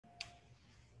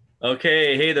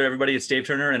Okay, hey there, everybody. It's Dave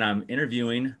Turner, and I'm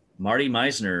interviewing Marty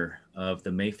Meisner of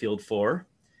the Mayfield Four.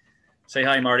 Say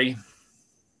hi, Marty.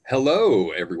 Hello,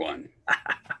 everyone.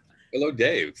 Hello,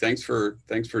 Dave. Thanks for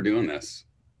doing this.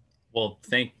 Well,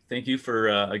 thank you for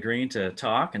agreeing to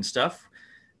talk and stuff.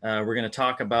 We're going to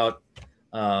talk about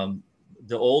um,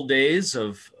 the old days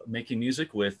of making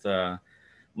music with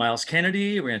Myles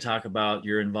Kennedy. We're going to talk about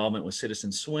your involvement with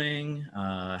Citizen Swing,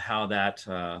 how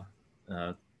that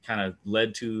kind of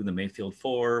led to the Mayfield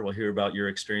Four. We'll hear about your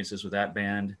experiences with that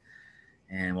band,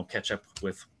 and we'll catch up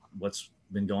with what's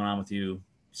been going on with you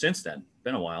since then.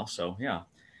 Been a while, so yeah.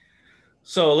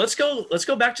 So let's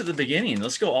go back to the beginning.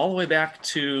 Let's go all the way back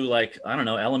to, like, I don't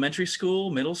know, elementary school,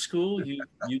 middle school.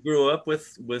 You grew up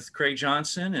with Craig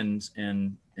Johnson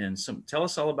and some. Tell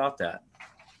us all about that.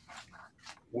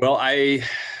 Well, I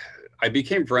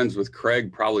became friends with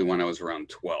Craig probably when I was around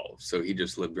 12, so he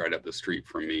just lived right up the street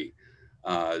from me.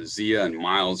 Zia and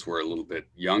Myles were a little bit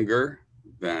younger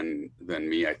than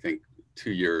me. I think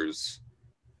 2 years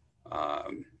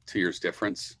 2 years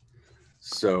difference.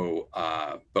 So,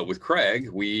 but with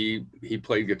Craig, he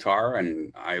played guitar,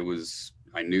 and I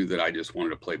knew that I just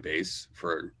wanted to play bass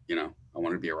I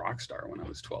wanted to be a rock star when I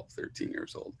was 12, 13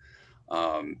 years old.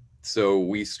 So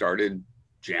we started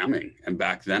jamming, and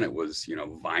back then it was,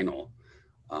 vinyl.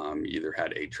 Either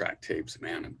had 8-track tapes.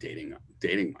 Man, I'm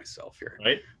dating myself here.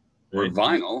 Right. Or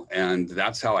vinyl, and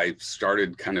that's how I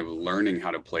started kind of learning how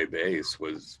to play bass.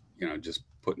 Was just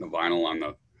putting the vinyl on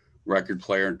the record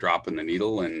player and dropping the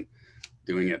needle and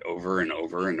doing it over and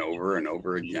over and over and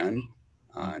over again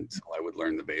until I would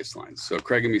learn the bass lines. So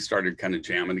Craig and me started kind of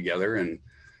jamming together,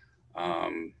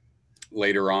 and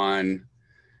later on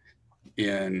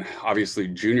in obviously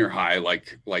junior high,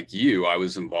 like you, I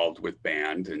was involved with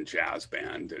band and jazz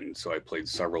band. And so I played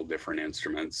several different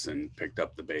instruments and picked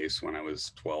up the bass when I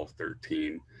was 12,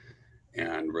 13,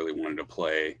 and really wanted to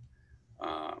play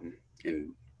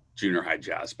in junior high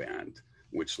jazz band,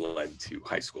 which led to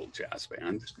high school jazz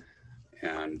band.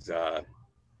 And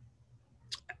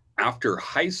after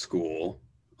high school,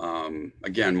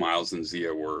 again, Myles and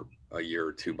Zia were a year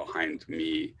or two behind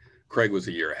me. Craig was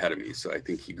a year ahead of me, so I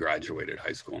think he graduated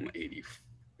high school in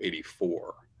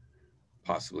 84,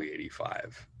 possibly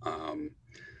 85.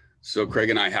 So Craig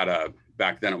and I had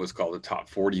back then it was called a top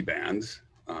 40 band,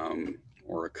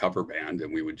 or a cover band,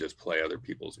 and we would just play other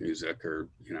people's music, or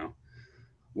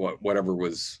whatever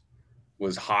was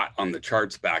hot on the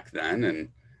charts back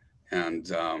then.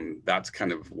 And that's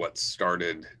kind of what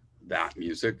started that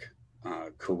music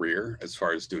career, as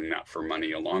far as doing that for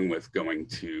money, along with going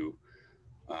to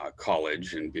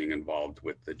college and being involved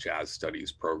with the jazz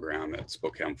studies program at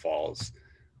Spokane Falls.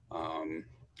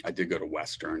 I did go to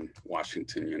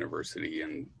Washington University,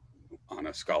 and on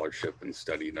a scholarship, and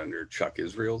studied under Chuck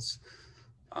Israel's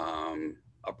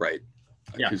upright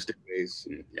acoustic bass.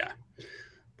 And yeah,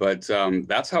 but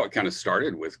that's how it kind of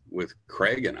started with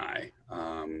Craig and I.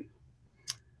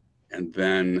 And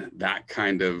then that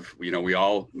kind of,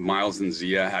 Myles and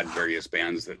Zia had various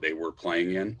bands that they were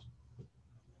playing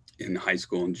in high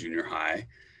school and junior high.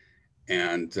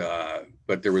 And,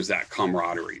 but there was that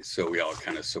camaraderie. So we all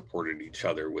kind of supported each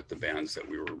other with the bands that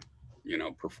we were,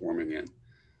 performing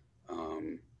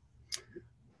in.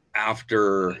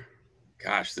 After,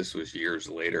 gosh, this was years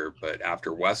later, but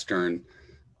after Western,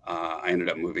 I ended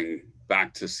up moving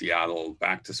back to Seattle,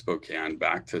 back to Spokane,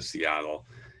 back to Seattle.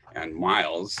 And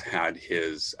Myles had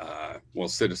his,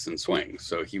 Citizen Swing.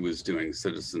 So he was doing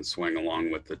Citizen Swing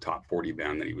along with the top 40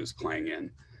 band that he was playing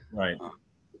in. Right. To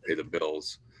pay the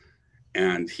bills.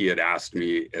 And he had asked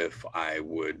me if I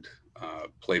would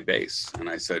play bass. And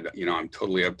I said, I'm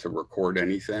totally up to record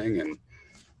anything,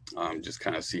 and just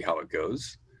kind of see how it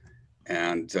goes.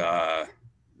 And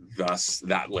thus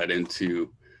that led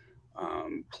into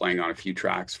playing on a few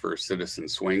tracks for Citizen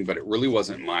Swing, but it really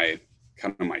wasn't my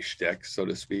shtick, so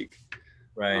to speak.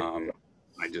 Right.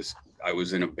 I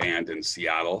was in a band in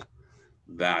Seattle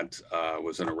that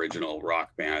was an original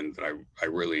rock band that I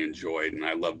really enjoyed, and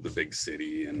I loved the big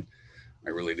city, and I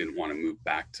really didn't want to move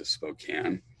back to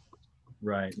Spokane.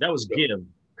 Right. That was Give,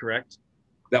 correct?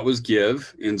 That was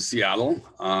Give in Seattle.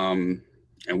 And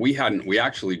we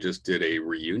actually just did a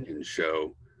reunion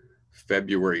show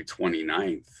February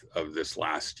 29th of this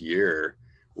last year,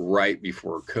 right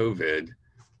before COVID.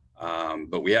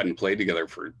 But we hadn't played together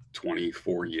for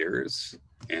 24 years,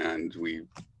 and we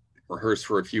rehearsed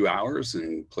for a few hours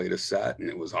and played a set, and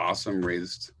it was awesome.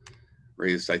 Raised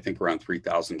I think around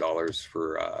 $3,000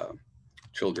 for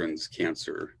children's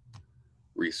cancer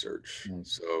research.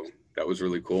 So that was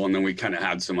really cool. And then we kind of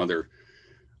had some other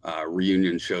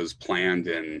reunion shows planned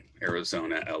in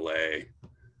Arizona, LA,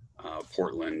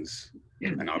 Portland,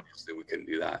 and obviously we couldn't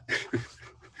do that.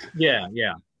 Yeah,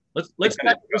 yeah. Let's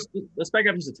back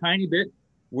up just a tiny bit.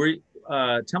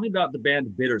 Tell me about the band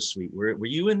Bittersweet. Were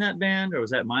you in that band, or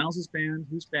was that Miles's band?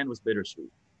 Whose band was Bittersweet?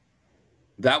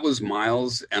 That was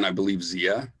Myles and I believe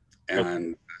Zia, Okay.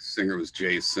 and the singer was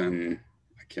Jason.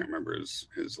 I can't remember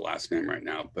his last name right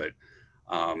now, but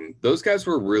those guys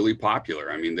were really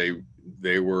popular. I mean,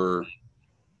 they were.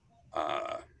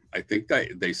 I think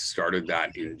that they started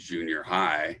that in junior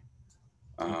high,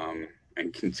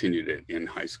 and continued it in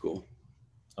high school.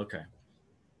 Okay.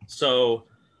 So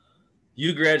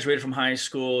you graduated from high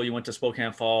school, you went to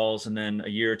Spokane Falls, and then a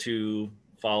year or two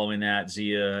following that,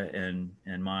 Zia and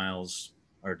Myles,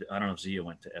 or I don't know if Zia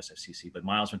went to SFCC, but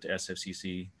Myles went to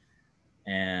SFCC,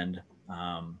 and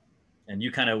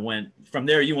you kind of went from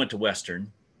there. You went to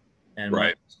Western, and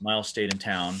Right. Myles stayed in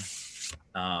town,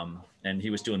 and he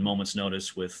was doing Moments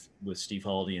Notice with Steve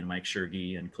Haldy and Mike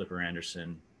Shergy and Clipper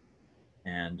Anderson,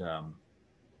 and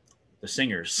the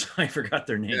singers. I forgot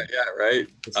their name. Yeah, right.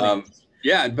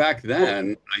 Yeah, and back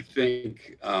then, I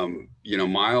think,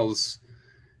 Myles,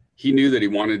 he knew that he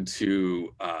wanted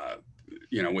to,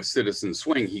 with Citizen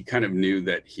Swing, he kind of knew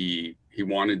that he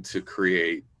wanted to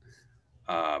create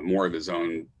more of his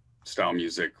own style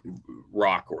music,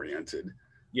 rock oriented.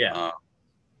 Yeah.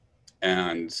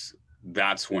 And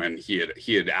that's when he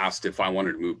had asked if I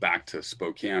wanted to move back to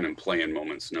Spokane and play in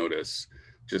Moments Notice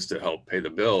just to help pay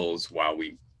the bills while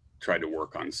we tried to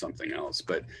work on something else.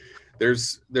 But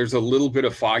there's a little bit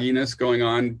of fogginess going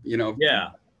on, Yeah.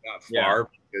 Not far,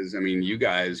 because I mean,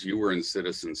 you were in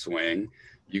Citizen Swing,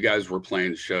 you guys were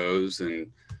playing shows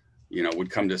and would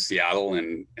come to Seattle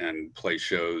and play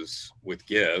shows with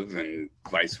Give, and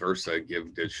vice versa.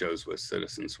 Give did shows with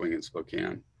Citizen Swing in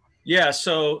Spokane. Yeah,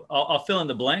 so I'll fill in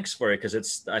the blanks for you,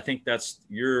 because I think that's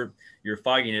your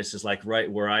fogginess is like right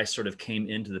where I sort of came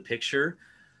into the picture.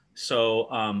 So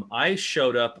I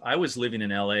showed up. I was living in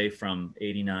LA from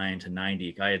 '89 to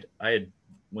 '90. I had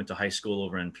went to high school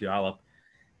over in Puyallup,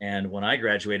 and when I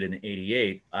graduated in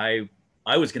 '88,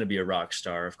 I was going to be a rock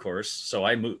star, of course. So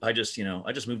I moved. I just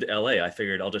moved to LA. I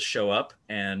figured I'll just show up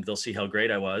and they'll see how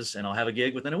great I was, and I'll have a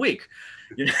gig within a week.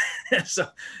 So,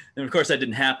 and of course that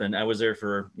didn't happen. I was there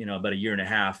for about a year and a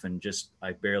half, and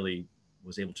I barely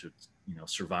was able to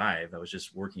survive. I was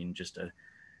just working just to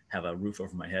have a roof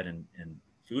over my head and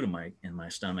food in my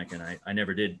stomach, and I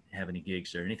never did have any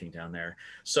gigs or anything down there.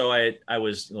 So I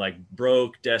was like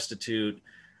broke, destitute.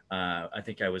 I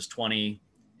think I was 20.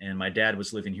 And my dad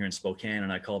was living here in Spokane,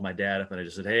 and I called my dad up and I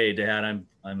just said, "Hey, Dad,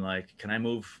 I'm like, can I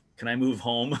move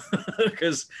home?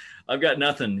 Because I've got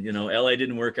nothing. LA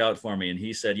didn't work out for me." And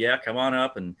he said, "Yeah, come on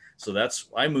up." And so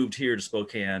I moved here to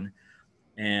Spokane,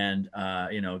 and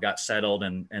got settled,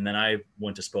 and then I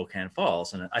went to Spokane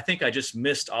Falls, and I think I just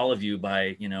missed all of you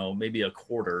by maybe a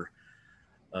quarter,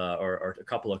 or a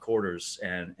couple of quarters,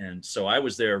 and so I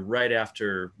was there right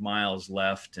after Myles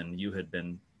left, and you had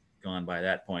been gone by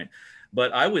that point.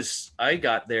 But I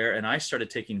got there and I started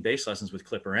taking bass lessons with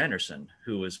Clipper Anderson,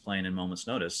 who was playing in Moments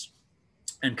Notice,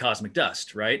 and Cosmic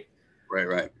Dust, right?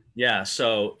 Right. Yeah.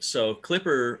 So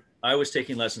Clipper, I was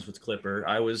taking lessons with Clipper.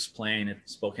 I was playing at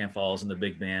Spokane Falls in the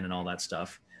big band and all that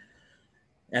stuff.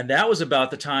 And that was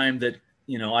about the time that,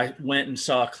 I went and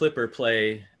saw Clipper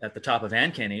play at the top of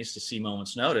Ann Kenny's to see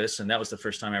Moments Notice. And that was the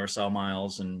first time I ever saw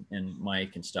Myles and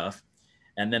Mike and stuff.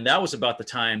 And then that was about the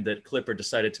time that Clipper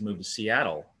decided to move to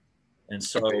Seattle. And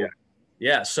so,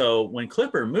 so when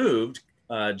Clipper moved,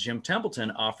 Jim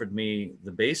Templeton offered me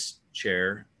the bass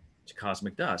chair to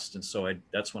Cosmic Dust. And so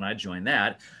that's when I joined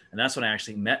that. And that's when I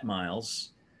actually met Myles.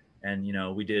 And,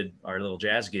 we did our little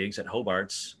jazz gigs at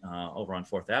Hobart's over on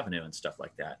 4th Avenue and stuff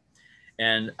like that.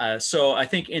 And so I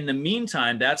think in the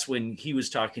meantime, that's when he was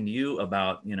talking to you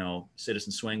about,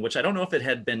 Citizen Swing, which I don't know if it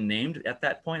had been named at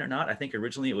that point or not. I think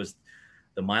originally it was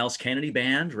the Myles Kennedy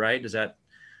Band, right? Does that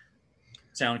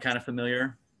sound kind of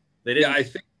familiar? They didn't. Yeah,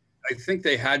 I think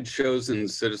they had chosen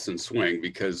Citizen Swing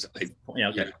because but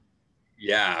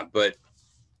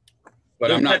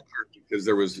I'm not sure, because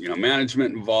there was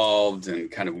management involved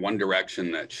and kind of one direction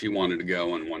that she wanted to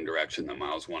go and one direction that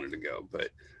Myles wanted to go. But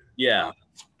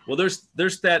well,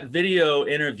 there's that video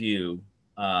interview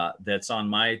that's on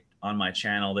my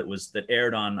channel that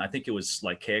aired on, I think it was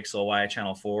like KXLY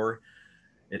Channel 4.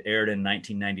 It aired in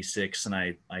 1996, and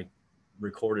I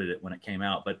recorded it when it came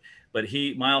out, but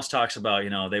Myles talks about,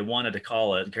 Carolyn wanted to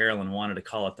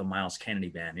call it the Myles Kennedy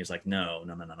Band. He was like, no.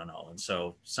 And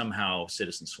so somehow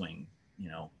Citizen Swing,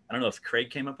 I don't know if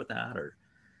Craig came up with that, or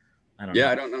I don't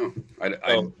know. I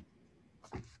don't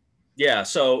know.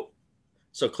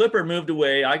 So Clipper moved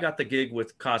away. I got the gig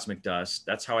with Cosmic Dust.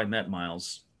 That's how I met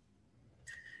Myles.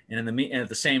 and at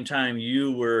the same time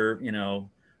you were,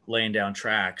 laying down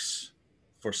tracks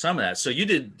for some of that. So you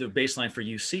did the bass line for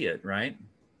You See It, right?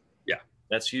 Yeah.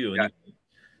 That's you. Yeah.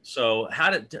 So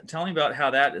tell me about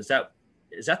how is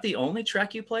that the only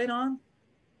track you played on?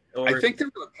 I think there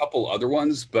were a couple other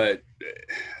ones, but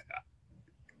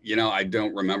I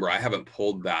don't remember. I haven't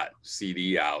pulled that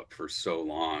CD out for so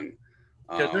long.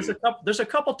 Because there's a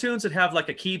couple tunes that have like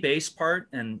a key bass part,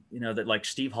 and that like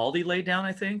Steve Haldy laid down,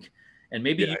 I think, and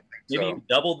maybe you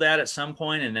doubled that at some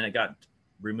point, and then it got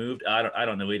removed. I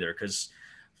don't know either, because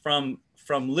from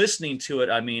listening to it,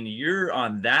 I mean, you're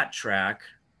on that track.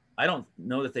 I don't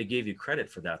know that they gave you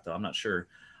credit for that though. I'm not sure,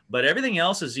 but everything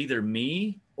else is either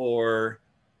me or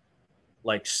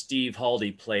like Steve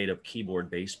Haldy played a keyboard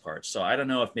bass part. So I don't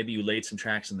know if maybe you laid some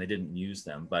tracks and they didn't use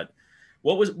them, but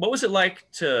what was it like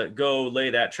to go lay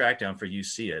that track down for You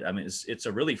See It? I mean, it's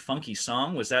a really funky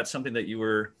song. Was that something that you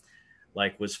were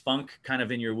like, was funk kind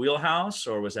of in your wheelhouse,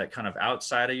 or was that kind of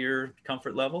outside of your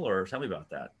comfort level? Or tell me about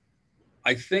that.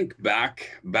 I think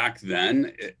back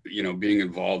then, being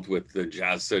involved with the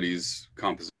Jazz Studies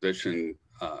composition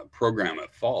program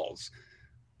at Falls,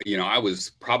 I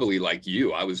was probably like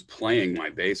you. I was playing my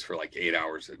bass for like 8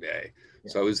 hours a day.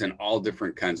 Yeah. So I was in all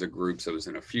different kinds of groups. I was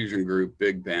in a fusion group,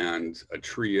 big band, a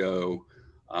trio,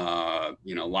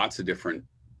 lots of different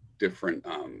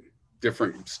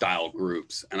style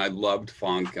groups. And I loved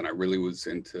funk, and I really was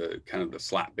into kind of the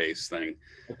slap bass thing.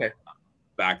 Okay.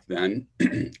 Back then,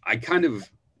 it's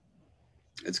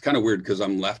kind of weird because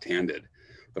I'm left-handed,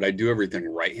 but I do everything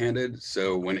right-handed.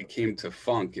 So when it came to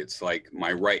funk, it's like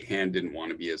my right hand didn't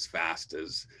want to be as fast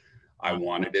as I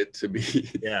wanted it to be.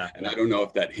 Yeah. And I don't know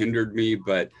if that hindered me,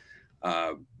 but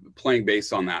playing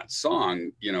bass on that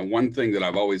song, one thing that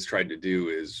I've always tried to do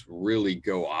is really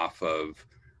go off of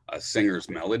a singer's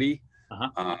melody,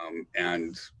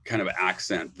 and kind of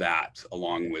accent that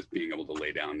along with being able to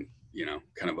lay down,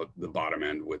 kind of the bottom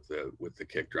end with the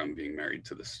kick drum being married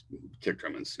to the kick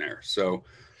drum and snare. So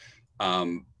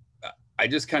I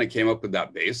just kind of came up with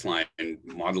that bass line and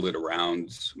modeled it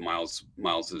around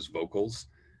Miles's vocals,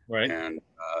 right? And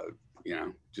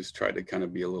just tried to kind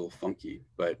of be a little funky.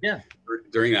 But yeah,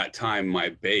 during that time, my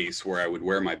bass, where I would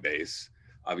wear my bass,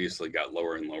 obviously got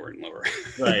lower and lower and lower.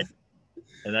 Right.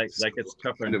 And that gets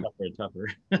tougher and tougher and tougher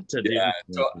to do. Yeah.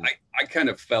 So I kind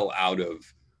of fell out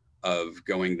of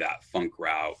going that funk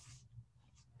route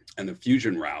and the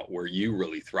fusion route where you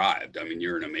really thrived. I mean,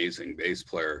 you're an amazing bass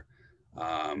player,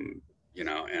 and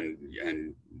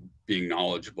being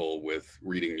knowledgeable with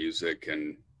reading music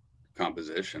and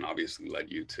composition obviously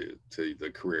led you to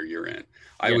the career you're in.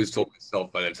 I always told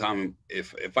myself, by the time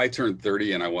if I turned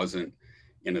 30 and I wasn't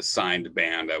in a signed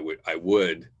band, I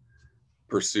would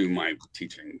pursue my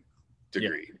teaching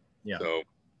degree. Yeah. So,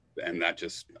 and that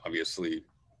just obviously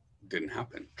didn't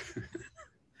happen.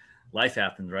 Life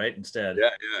happened, right? Instead.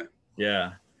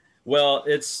 Yeah. Well,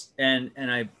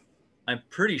 I'm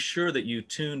pretty sure that you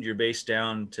tuned your bass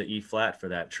down to E flat for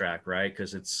that track, right?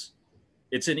 Because it's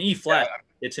in E flat. Yeah.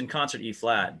 It's in concert E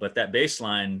flat, but that bass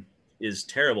line is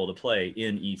terrible to play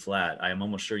in E flat. I am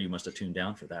almost sure you must have tuned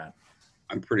down for that.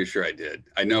 I'm pretty sure I did.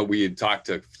 I know we had talked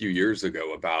a few years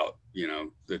ago about,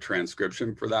 the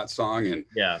transcription for that song, and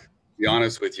yeah, to be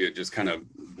honest with you, it just kind of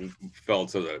fell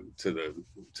to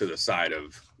the side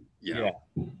of,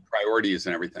 priorities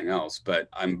and everything else. But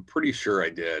I'm pretty sure I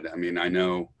did. I mean, I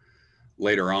know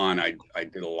later on I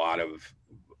did a lot of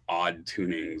odd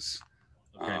tunings.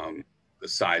 Okay. The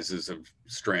sizes of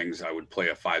strings, I would play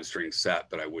a 5-string set,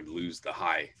 but I would lose the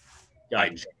high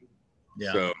G.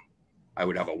 Yeah. So I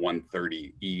would have a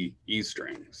 130 E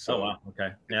string. So, oh wow,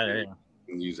 okay, yeah.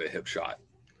 And use a hip shot.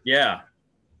 Yeah,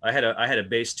 I had a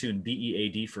bass tune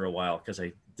BEAD for a while because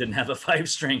I didn't have a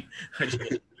 5-string.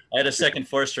 I had a second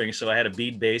 4-string, so I had a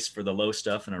bead bass for the low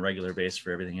stuff and a regular bass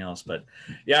for everything else. But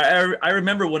yeah, I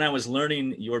remember when I was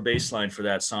learning your bass line for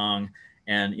that song,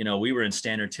 and we were in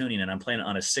standard tuning, and I'm playing it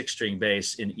on a 6-string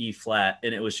bass in E flat,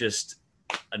 and it was just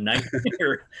a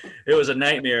nightmare. It was a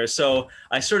nightmare. So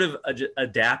I sort of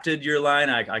adapted your line.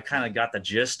 I kind of got the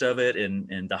gist of it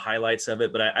and the highlights of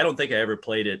it, but I don't think I ever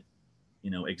played it,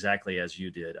 exactly as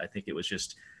you did. I think it was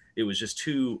just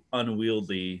too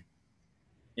unwieldy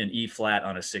in E flat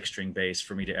on a 6-string bass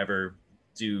for me to ever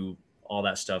do all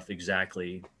that stuff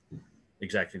exactly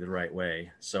the right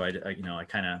way. So I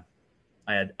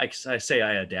say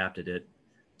I adapted it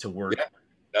to work. Yeah,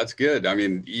 that's good. I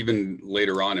mean, even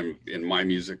later on in my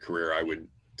music career, I would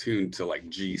tune to like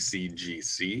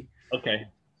GC. Okay.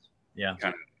 Yeah.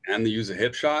 Kind of, and use a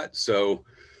hip shot. So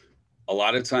a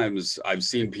lot of times I've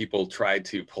seen people try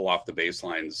to pull off the bass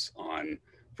lines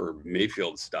for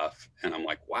Mayfield stuff. And I'm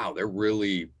like, wow, they're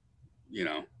really,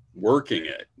 working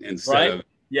it Right.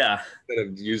 Yeah. instead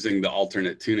of using the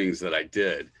alternate tunings that I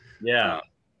did. Yeah.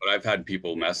 But I've had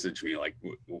people message me like,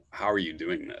 how are you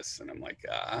doing this? And I'm like,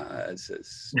 it's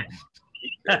just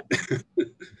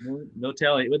No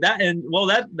telling. But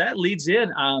that leads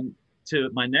in to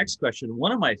my next question.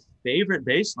 One of my favorite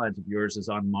bass lines of yours is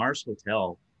on Mars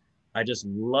Hotel. I just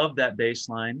love that bass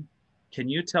line. Can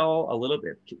you tell a little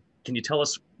bit? Can you tell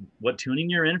us what tuning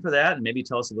you're in for that, and maybe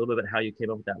tell us a little bit how you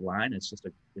came up with that line? It's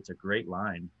a great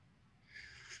line.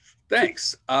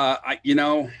 Thanks.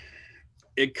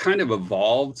 It kind of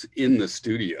evolved in the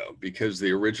studio because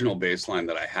the original bass line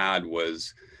that I had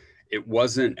it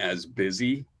wasn't as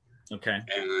busy. Okay.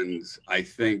 And I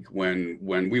think when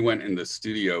we went in the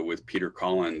studio with Peter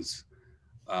Collins,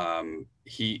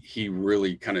 he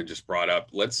really kind of just brought up,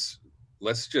 let's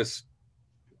just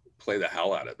play the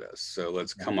hell out of this. So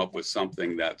let's come up with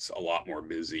something that's a lot more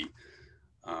busy.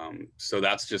 So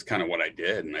that's just kind of what I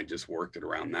did. And I just worked it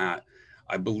around that.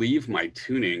 I believe my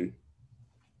tuning,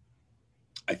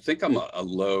 I think I'm a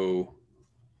low,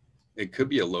 it could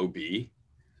be a low B.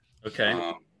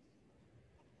 Okay.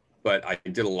 But I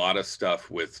did a lot of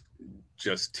stuff with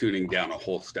just tuning down a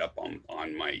whole step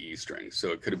on my E string.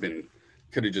 So it could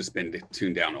have just been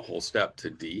tuned down a whole step to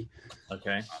D.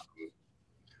 Okay.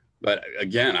 But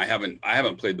again, I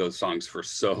haven't played those songs for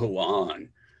so long.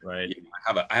 Right.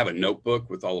 I have a notebook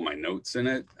with all of my notes in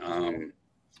it,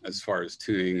 as far as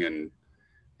tuning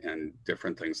and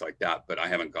different things like that. But I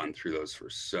haven't gone through those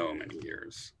for so many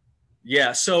years.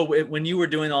 Yeah. So when you were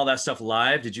doing all that stuff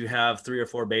live, did you have 3 or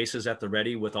 4 basses at the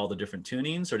ready with all the different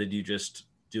tunings, or did you just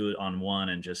do it on one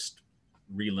and just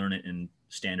relearn it in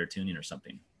standard tuning or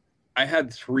something? I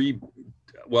had 3.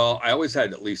 Well, I always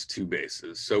had at least 2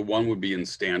 basses. So one would be in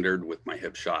standard with my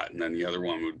hip shot, and then the other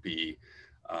one would be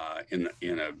in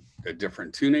a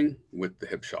different tuning with the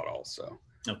hip shot also.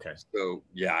 Okay. So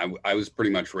yeah, I was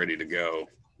pretty much ready to go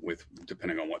with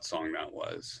depending on what song that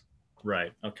was.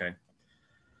 Right. Okay.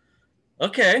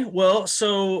 Okay. Well,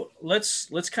 so let's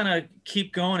kind of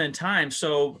keep going in time.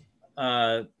 So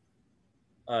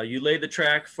you laid the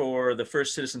track for the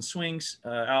first Citizen Swings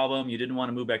album. You didn't want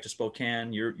to move back to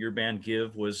Spokane. Your band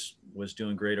Give was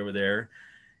doing great over there,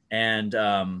 and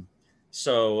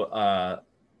so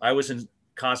I was in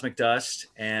Cosmic Dust,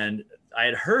 and I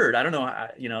had heard, I don't know,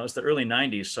 it was the early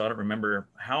 '90s, so I don't remember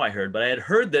how I heard, but I had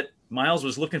heard that Myles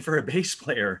was looking for a bass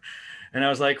player, and I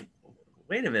was like,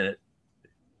 wait a minute.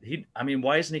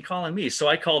 Why isn't he calling me? So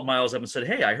I called Myles up and said,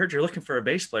 hey, I heard you're looking for a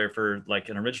bass player for like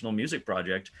an original music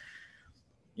project.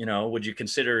 Would you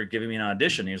consider giving me an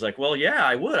audition? He was like, well, yeah,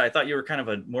 I would. I thought you were kind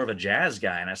of more of a jazz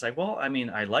guy. And I was like, well,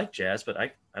 I like jazz, but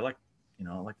I like,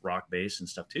 I like rock bass and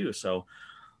stuff too. So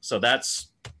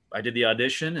I did the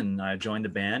audition and I joined the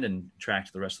band and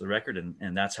tracked the rest of the record.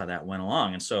 And that's how that went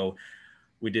along. And so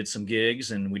we did some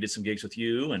gigs with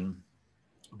you and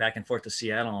back and forth to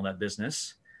Seattle and all that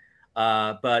business.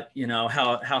 But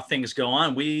how things go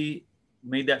on, we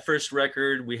made that first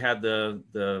record. We had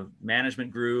the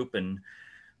management group and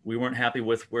we weren't happy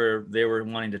with where they were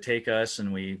wanting to take us.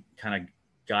 And we kind of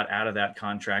got out of that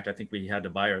contract. I think we had to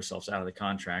buy ourselves out of the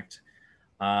contract.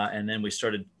 And then we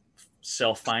started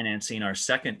self-financing our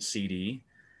second CD.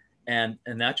 And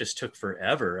that just took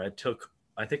forever.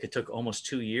 I think it took almost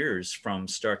 2 years from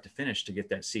start to finish to get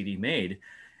that CD made.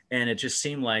 And it just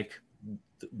seemed like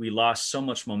we lost so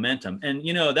much momentum. And,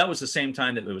 that was the same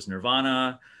time that it was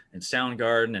Nirvana and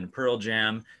Soundgarden and Pearl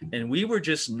Jam. And we were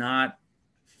just not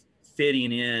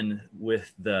fitting in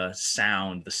with the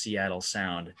sound, the Seattle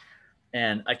sound.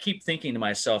 And I keep thinking to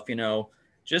myself,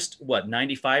 just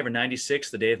 95 or 96,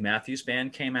 the Dave Matthews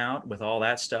Band came out with all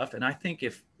that stuff. And I think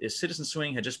if Citizen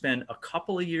Swing had just been a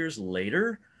couple of years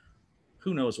later,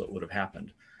 who knows what would have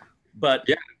happened. But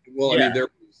yeah, well, yeah.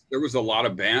 There was a lot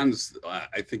of bands.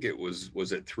 I think it was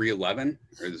it 311?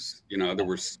 There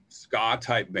were ska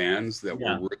type bands that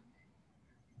were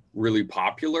really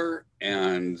popular,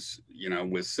 and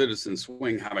with Citizen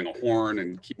Swing having a horn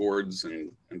and keyboards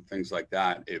and things like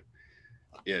that,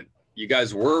 you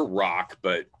guys were rock,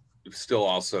 but still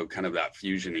also kind of that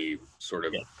fusiony sort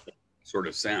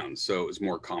of sound. So it was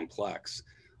more complex.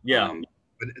 Yeah,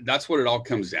 but that's what it all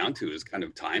comes down to, is kind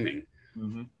of timing.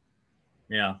 Mm-hmm.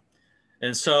 Yeah.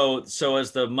 And so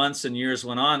as the months and years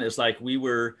went on, it's like we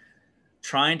were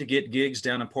trying to get gigs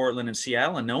down in Portland and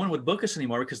Seattle, and no one would book us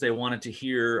anymore because they wanted to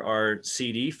hear our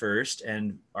CD first.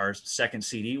 And our second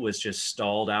CD was just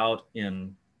stalled out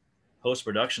in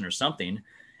post-production or something.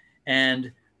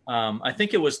 And I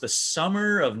think it was the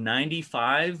summer of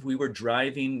 '95. We were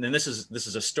driving, and this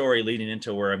is a story leading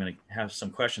into where I'm going to have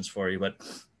some questions for you. But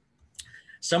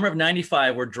summer of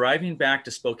 '95, we're driving back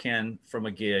to Spokane from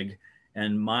a gig.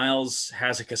 and Myles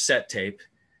has a cassette tape,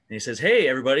 and he says, "Hey,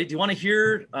 everybody, do you want to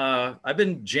hear? I've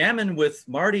been jamming with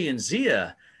Marty and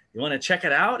Zia. You want to check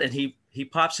it out?" And he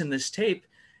pops in this tape,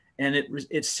 and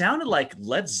it sounded like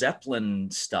Led Zeppelin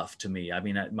stuff to me. I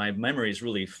mean, my memory is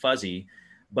really fuzzy,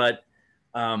 but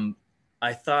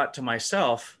I thought to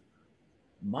myself,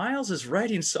 Myles is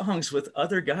writing songs with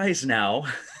other guys now.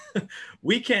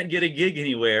 We can't get a gig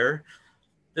anywhere.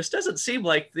 This doesn't seem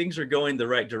like things are going the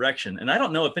right direction. And I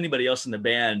don't know if anybody else in the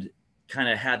band kind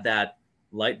of had that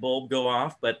light bulb go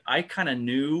off, but I kind of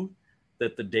knew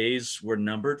that the days were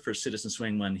numbered for Citizen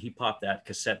Swing when he popped that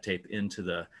cassette tape into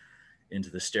the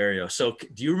stereo. So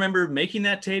do you remember making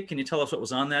that tape? Can you tell us what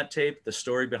was on that tape, the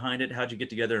story behind it? How'd you get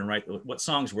together and write? What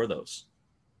songs were those?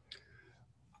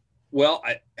 Well,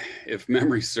 if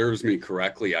memory serves me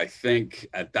correctly, I think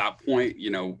at that point,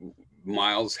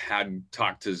 Myles had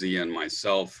talked to Zia and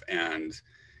myself, and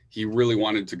he really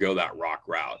wanted to go that rock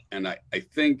route. And I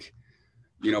think,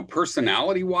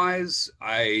 personality wise,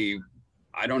 I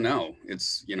don't know.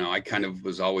 It's, I kind of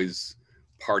was always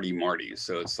party Marty.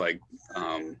 So it's like,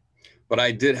 but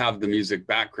I did have the music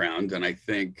background. And I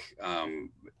think,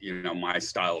 my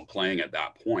style of playing at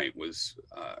that point was,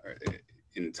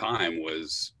 in time,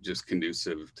 was just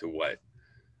conducive to what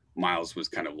Myles was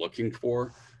kind of looking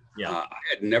for. Yeah. I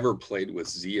had never played with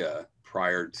Zia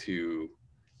prior to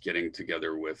getting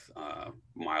together with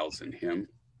Myles and him.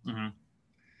 Mm-hmm.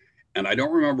 And I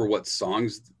don't remember what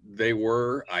songs they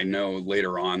were. I know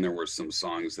later on there were some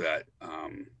songs that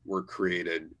were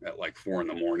created at like 4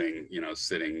 a.m,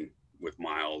 sitting with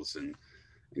Myles and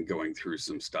going through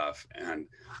some stuff.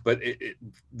 But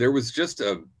there was just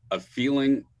a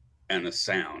feeling and a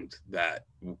sound that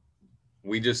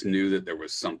we just knew that there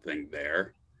was something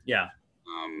there. Yeah.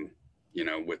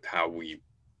 With how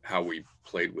we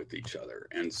played with each other.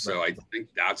 And so right. I think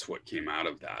that's what came out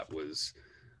of that was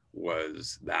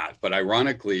that. But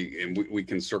ironically, and we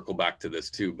can circle back to this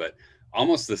too, but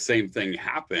almost the same thing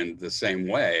happened the same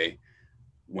way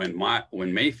when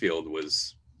Mayfield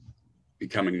was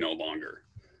becoming no longer.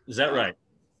 Is that right?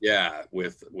 Yeah,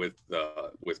 with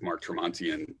Mark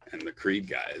Tremonti and the Creed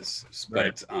guys.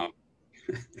 But right.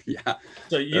 Yeah.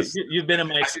 So you've been in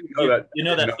my you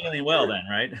know that feeling well then,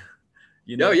 right?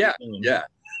 Yeah.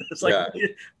 It's like,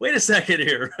 wait a second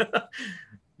here.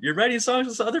 You're writing songs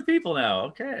with other people now.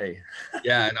 Okay.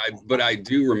 Yeah, but I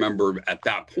do remember at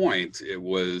that point it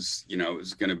was, it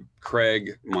was gonna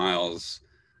Craig, Myles,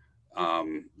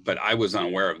 but I was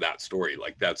unaware of that story.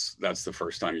 Like that's the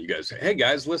first time you guys say, "Hey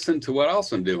guys, listen to what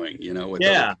else I'm doing," with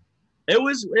yeah. It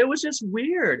was just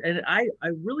weird. And I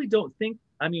really don't think,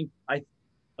 I mean,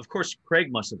 of course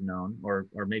Craig must have known, or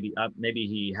maybe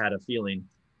he had a feeling,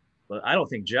 but I don't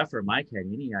think Jeff or Mike had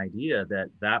any idea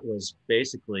that was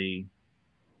basically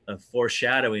a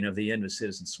foreshadowing of the end of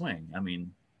Citizen Swing. I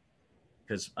mean,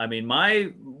 because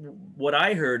what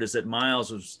I heard is that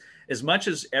Myles was, as much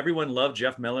as everyone loved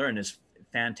Jeff Miller and is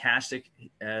fantastic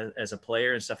as a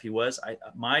player and stuff he was,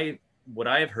 what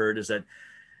I have heard is that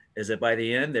by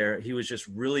the end there, he was just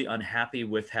really unhappy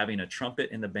with having a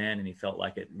trumpet in the band, and he felt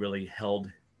like it really held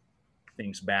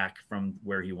things back from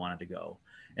where he wanted to go.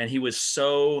 And he was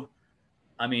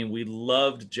we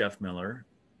loved Jeff Miller,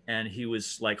 and he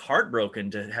was like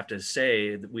heartbroken to have to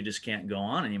say that we just can't go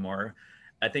on anymore.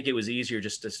 I think it was easier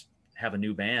just to have a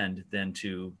new band than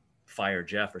to fire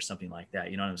Jeff or something like that.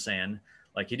 You know what I'm saying?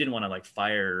 Like he didn't want to like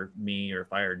fire me or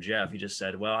fire Jeff. He just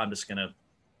said, well, I'm just going to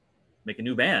make a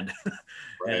new band.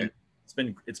 Right. And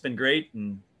it's been great,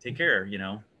 and take care.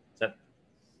 Does that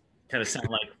kind of sound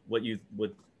like what you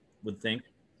would think?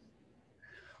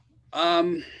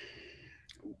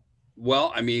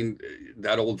 Well, I mean,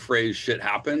 that old phrase, shit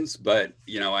happens, but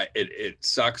it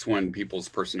sucks when people's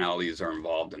personalities are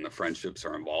involved and the friendships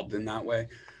are involved in that way.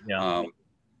 Yeah.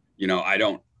 I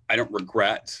don't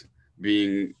regret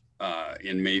being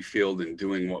in Mayfield and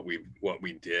doing what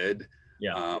we did.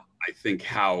 Yeah. I think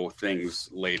how things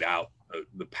laid out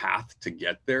the path to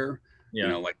get there,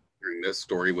 like hearing this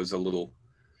story was a little,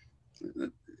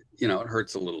 it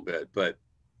hurts a little bit, but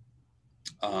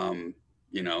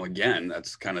again,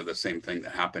 that's kind of the same thing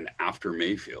that happened after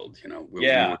Mayfield. We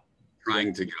were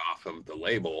trying to get off of the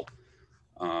label.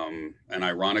 And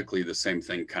ironically, the same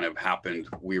thing kind of happened.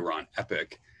 We were on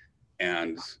Epic,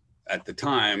 and at the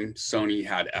time, Sony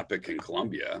had Epic and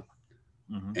Columbia,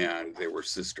 mm-hmm. and they were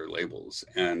sister labels,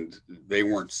 and they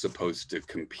weren't supposed to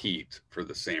compete for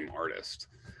the same artist.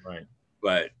 Right.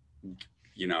 But,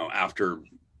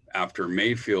 after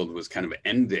Mayfield was kind of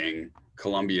ending,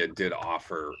 Columbia did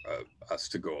offer us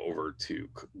to go over to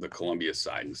the Columbia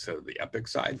side instead of the Epic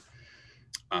side.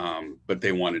 But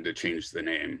they wanted to change the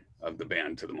name of the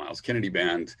band to the Myles Kennedy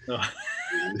band. Oh.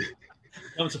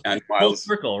 And Full Myles,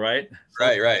 circle, right?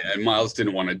 right. And Myles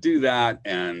didn't want to do that.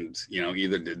 And,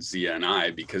 either did Zia and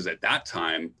I, because at that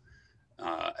time,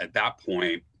 at that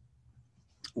point,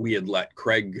 we had let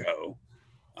Craig go.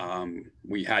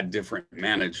 We had different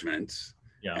management,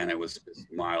 and it was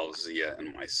Myles, Zia,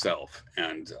 and myself.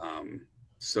 And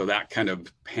so that kind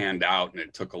of panned out, and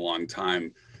it took a long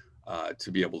time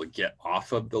to be able to get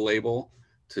off of the label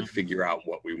to figure out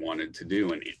what we wanted to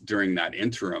do. And during that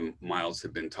interim, Myles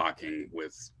had been talking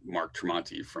with Mark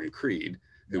Tremonti from Creed,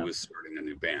 who was starting a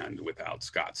new band without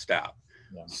Scott Stapp.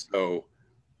 Yeah. So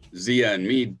Zia and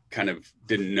me kind of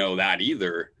didn't know that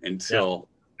either until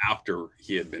after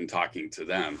he had been talking to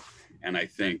them. And I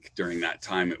think during that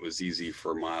time, it was easy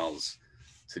for Myles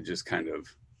to just kind of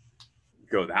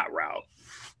go that route,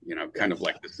 kind of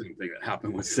like the same thing that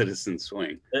happened with Citizen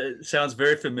Swing. It sounds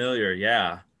very familiar.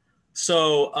 Yeah.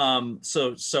 So,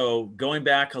 so going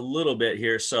back a little bit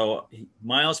here. So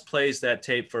Myles plays that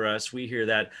tape for us. We hear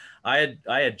that. I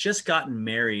had just gotten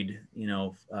married,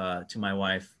 to my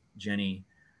wife, Jenny,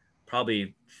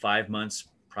 probably 5 months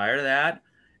prior to that.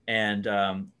 And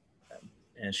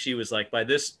she was like, by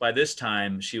this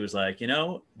time, she was like,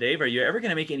 Dave, are you ever going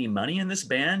to make any money in this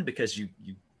band? Because you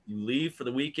leave for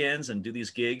the weekends and do these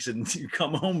gigs and you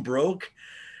come home broke.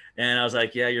 And I was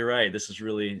like, yeah, you're right. This is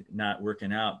really not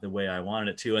working out the way I wanted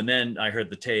it to. And then I heard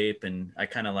the tape and I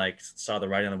kind of like saw the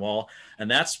writing on the wall.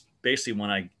 And that's basically when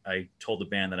I told the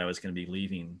band that I was going to be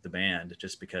leaving the band,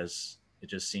 just because it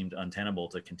just seemed untenable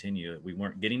to continue. We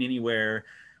weren't getting anywhere.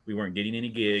 We weren't getting any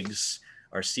gigs.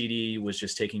 Our CD was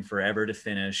just taking forever to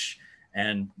finish.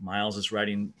 And Myles is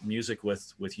writing music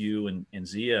with you and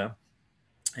Zia.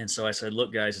 And so I said,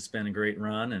 look, guys, it's been a great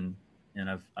run. And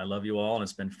I love you all, and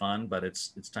it's been fun, but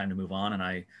it's time to move on.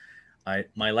 And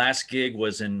my last gig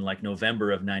was in like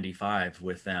November of '95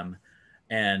 with them,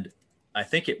 and I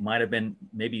think it might have been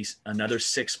maybe another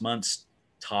 6 months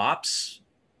tops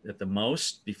at the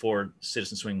most before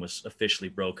Citizen Swing was officially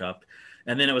broke up.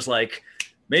 And then it was like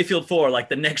Mayfield Four, like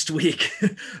the next week,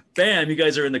 bam, you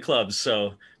guys are in the clubs.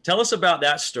 So tell us about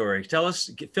that story.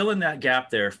 Fill in that gap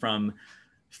there from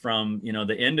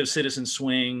the end of Citizen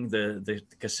Swing, the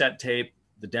cassette tape,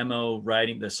 the demo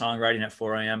writing, the songwriting at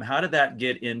 4 a.m. How did that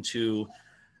get into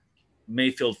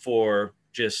Mayfield Four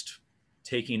just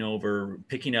taking over,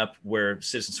 picking up where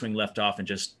Citizen Swing left off and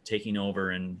just taking over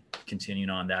and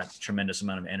continuing on that tremendous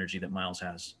amount of energy that Myles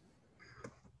has?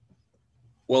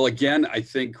 Well, again, I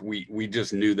think we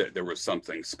just knew that there was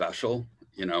something special,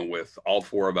 with all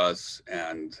four of us,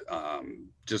 and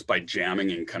just by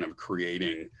jamming and kind of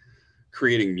creating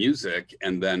music,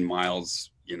 and then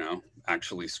Myles,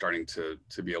 actually starting to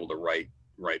be able to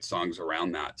write songs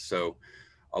around that. So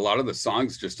a lot of the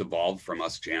songs just evolved from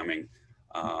us jamming,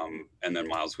 and then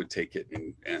Myles would take it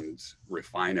and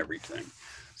refine everything.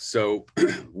 So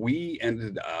we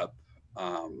ended up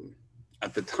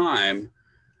at the time,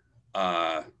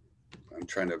 I'm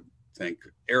trying to think,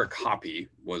 Eric Hoppy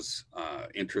was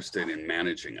interested in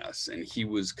managing us, and he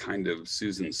was kind of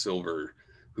Susan Silver,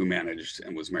 who managed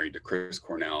and was married to Chris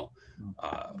Cornell,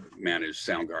 managed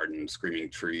Soundgarden, Screaming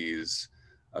Trees,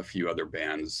 a few other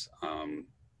bands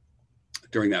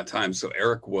during that time. So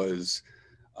Eric was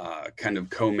kind of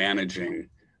co-managing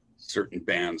certain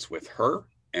bands with her.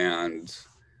 And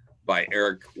by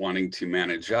Eric wanting to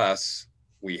manage us,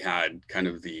 we had kind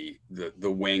of the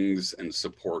wings and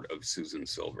support of Susan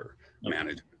Silver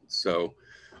management. So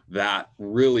that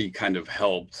really kind of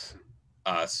helped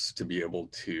us to be able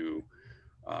to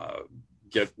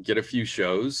get a few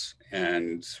shows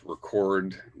and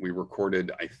record. We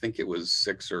recorded, I think it was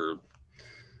six or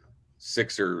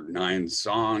 9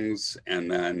 songs, and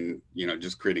then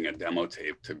just creating a demo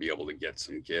tape to be able to get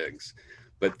some gigs.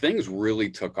 But things really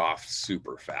took off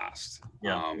super fast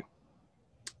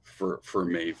for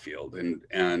Mayfield,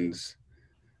 and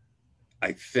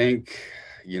I think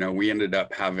we ended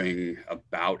up having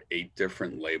about 8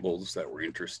 different labels that were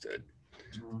interested.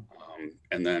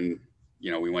 And then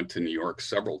we went to New York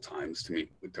several times to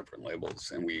meet with different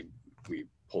labels, and we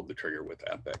pulled the trigger with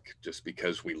Epic just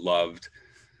because we loved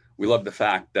the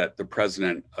fact that the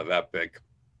president of Epic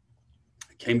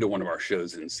came to one of our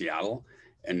shows in Seattle,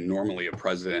 and normally a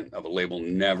president of a label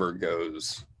never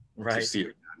goes to see a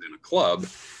band in a club.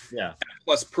 Yeah. And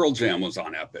plus Pearl Jam was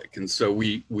on Epic, and so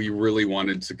we really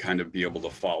wanted to kind of be able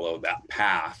to follow that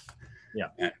path. Yeah.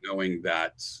 And knowing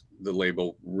that the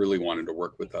label really wanted to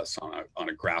work with us on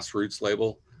a grassroots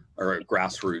label, or a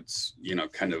grassroots,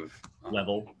 kind of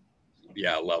level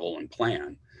and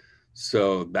plan.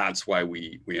 So that's why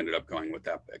we ended up going with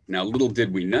Epic. Now, little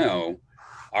did we know,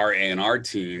 our A&R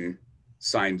team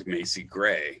signed Macy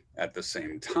Gray at the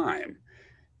same time.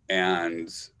 And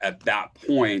at that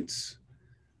point,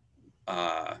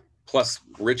 plus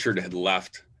Richard had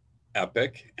left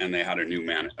Epic and they had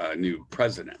a new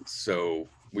president. So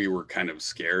we were kind of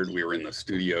scared. We were in the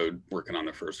studio working on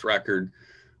the first record.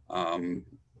 And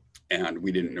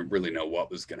we didn't really know what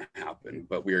was going to happen,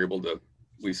 but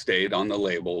we stayed on the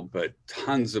label, but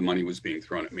tons of money was being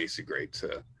thrown at Macy Gray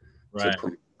to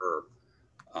promote her.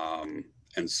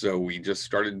 And so we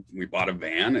bought a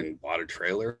van and bought a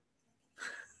trailer.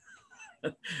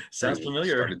 Sounds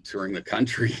familiar. Started touring the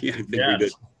country. I think we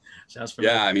did. Sounds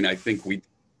familiar. Yeah, I mean, I think we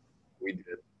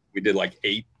did like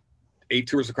eight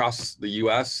tours across the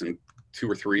U.S. and 2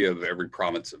 or 3 of every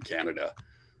province of Canada.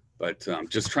 But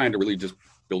just trying to really just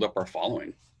build up our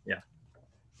following. Yeah.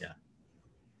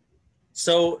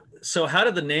 So how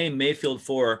did the name Mayfield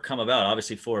Four come about?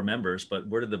 Obviously 4 members, but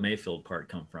where did the Mayfield part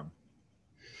come from?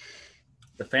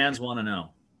 The fans want to know.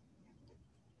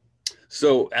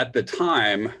 So at the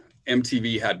time,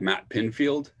 MTV had Matt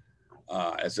Pinfield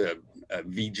as a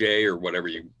VJ or whatever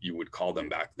you would call them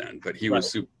back then, but he was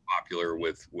super popular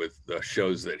with the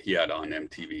shows that he had on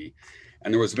MTV.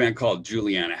 And there was a band called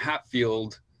Juliana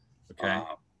Hatfield, and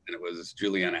it was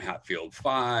Juliana Hatfield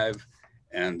 5.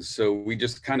 And so we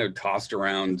just kind of tossed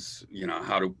around,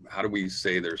 how do we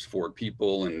say there's 4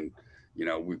 people, and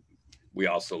we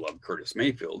also love Curtis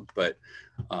Mayfield, but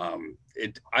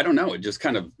I don't know, it just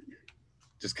kind of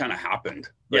happened.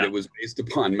 But it was based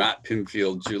upon Matt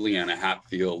Pinfield, Juliana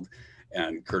Hatfield,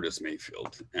 and Curtis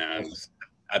Mayfield. And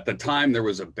at the time there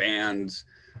was a band,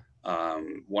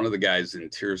 one of the guys in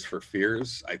Tears for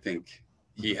Fears, I think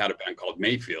he had a band called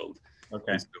Mayfield.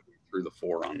 Okay. And so we threw the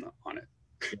 4 on it.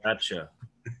 Gotcha.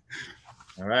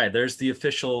 All right. There's the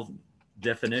official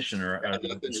definition or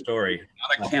the story.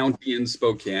 Not a county in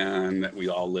Spokane that we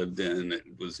all lived in. It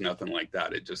was nothing like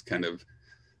that. It just kind of,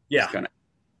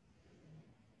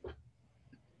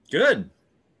 Good.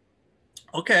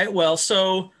 Okay. Well,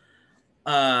 so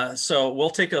we'll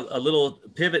take a little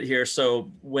pivot here.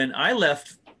 So when I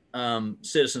left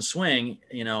Citizen Swing,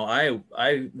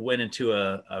 I went into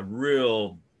a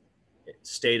real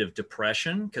state of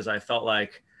depression because I felt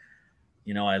like,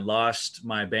 I lost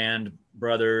my band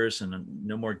brothers and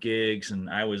no more gigs. And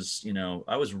I was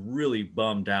really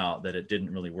bummed out that it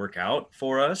didn't really work out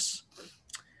for us.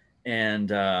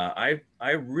 And I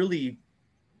really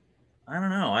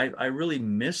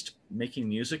missed making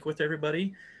music with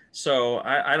everybody. So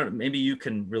I don't, maybe you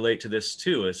can relate to this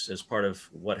too, as part of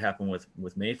what happened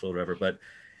with Mayfield or whatever, but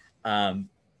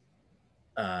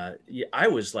I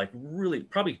was like really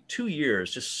probably 2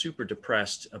 years just super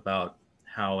depressed about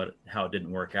how it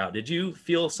didn't work out. Did you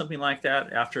feel something like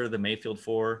that after the Mayfield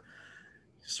Four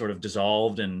sort of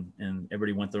dissolved and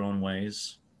everybody went their own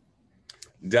ways?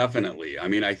 Definitely. I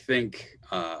mean, I think,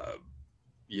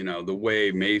 the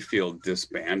way Mayfield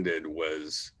disbanded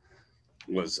was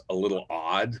a little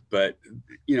odd, but,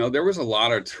 there was a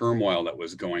lot of turmoil that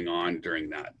was going on during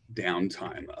that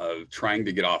downtime of trying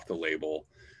to get off the label.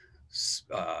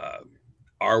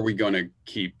 Are we going to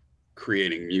keep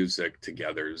creating music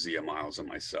together, Zia, Myles, and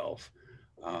myself?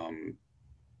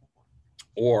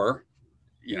 Or,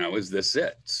 is this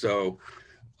it? So,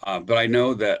 but I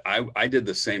know that I did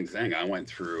the same thing. I went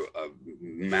through a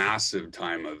massive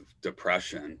time of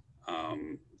depression,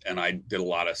 and I did a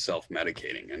lot of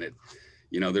self-medicating. And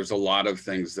there's a lot of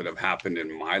things that have happened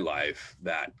in my life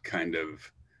that kind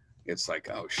of, it's like,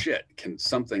 oh shit, can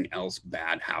something else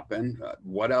bad happen?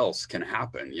 What else can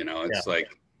happen? It's like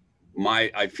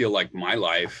I feel like my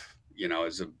life,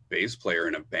 as a bass player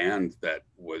in a band that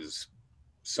was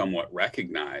somewhat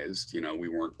recognized, we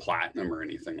weren't platinum or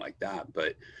anything like that,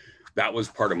 but that was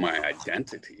part of my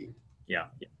identity. Yeah.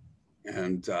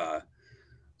 And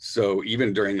so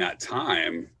even during that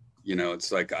time,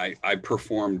 it's like I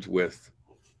performed with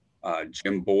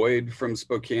Jim Boyd from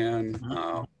Spokane,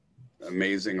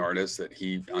 amazing artist that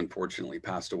he unfortunately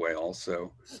passed away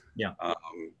also. Yeah.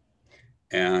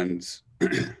 And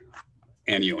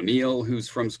Annie O'Neill, who's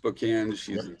from Spokane,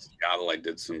 she's in Seattle. I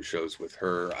did some shows with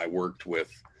her. I worked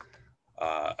with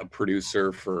a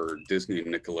producer for Disney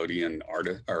and Nickelodeon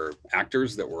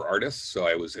actors that were artists. So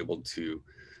I was able to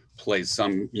play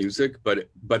some music, but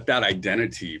that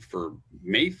identity for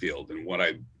Mayfield and what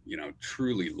I,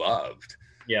 truly loved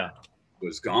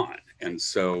was gone. And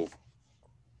so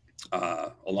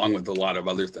along with a lot of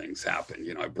other things happened.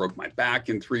 I broke my back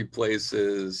in 3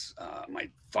 places. My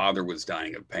father was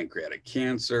dying of pancreatic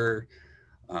cancer.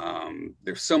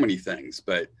 There's so many things,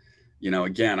 but,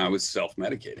 again, I was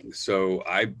self-medicating. So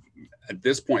at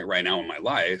this point right now in my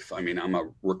life, I mean, I'm a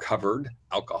recovered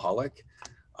alcoholic.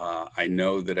 I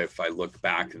know that if I look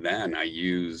back then, I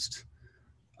used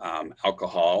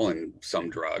alcohol and some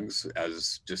drugs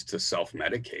as just to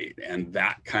self-medicate. And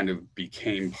that kind of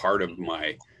became part of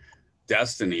my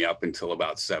destiny up until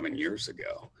about 7 years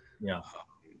ago. Yeah.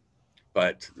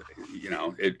 But, you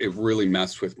know, it really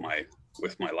messed with my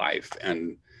life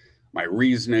and my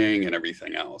reasoning and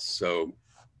everything else. So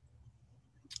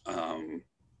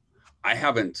I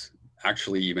haven't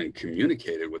actually even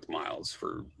communicated with Myles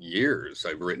for years.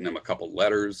 I've written him a couple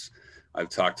letters. I've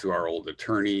talked to our old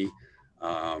attorney,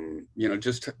 you know,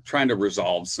 just trying to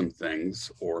resolve some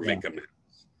things or make amends.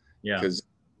 Yeah. Because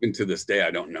even to this day,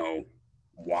 I don't know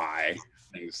why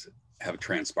things have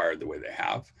transpired the way they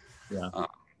have. Yeah.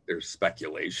 There's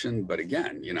speculation, but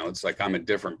again, you know, it's like I'm a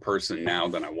different person now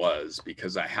than I was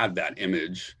because I had that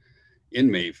image in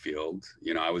Mayfield.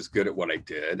 You know, I was good at what I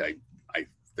did. I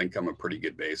think I'm a pretty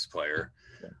good bass player,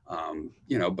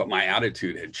 you know, but my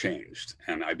attitude had changed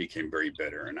and I became very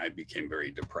bitter and I became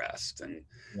very depressed. And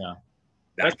yeah,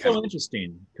 that's so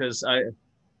interesting because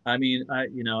I mean,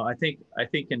 you know, I think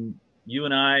in you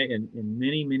and I in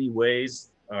many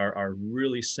ways are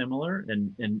really similar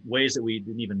in ways that we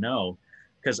didn't even know.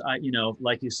 Because you know,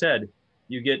 like you said,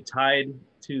 you get tied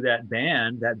to that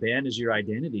band is your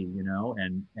identity, you know,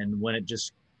 and when it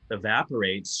just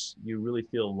evaporates, you really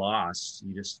feel lost.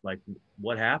 You just like,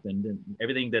 what happened? And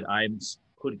everything that I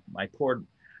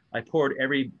poured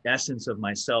every essence of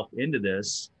myself into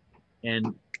this,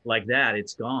 and like that,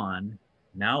 it's gone.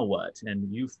 Now what?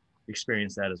 And you've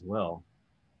experienced that as well.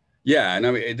 Yeah, and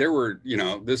I mean, there were, you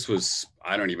know, this was,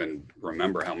 I don't even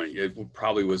remember how many, it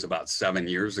probably was about 7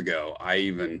 years ago. I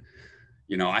even,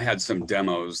 you know, I had some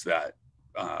demos that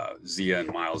Zia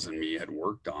and Myles and me had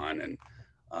worked on, and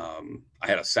I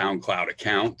had a SoundCloud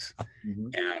account,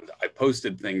 and I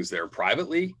posted things there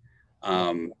privately,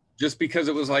 just because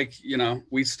it was like, you know,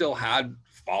 we still had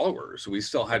followers, we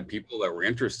still had people that were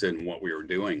interested in what we were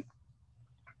doing.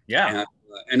 Yeah.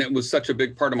 And it was such a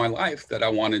big part of my life that I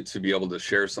wanted to be able to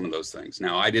share some of those things.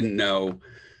 Now, I didn't know,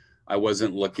 I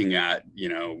wasn't looking at, you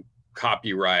know,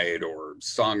 copyright or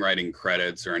songwriting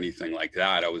credits or anything like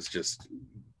that. I was just,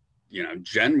 you know,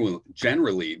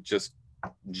 generally just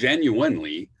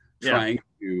genuinely trying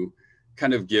to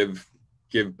kind of give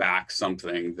back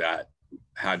something that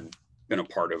had been a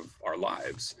part of our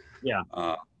lives. Yeah.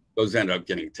 Those ended up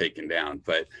getting taken down,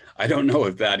 but I don't know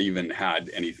if that even had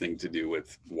anything to do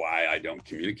with why I don't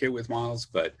communicate with Myles.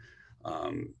 But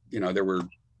you know, there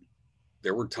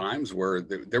were times where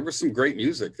there was some great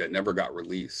music that never got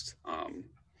released.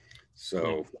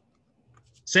 So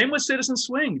same with Citizen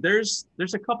Swing. There's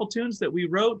a couple tunes that we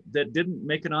wrote that didn't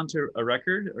make it onto a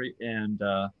record, and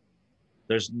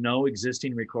there's no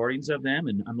existing recordings of them.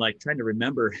 And I'm like trying to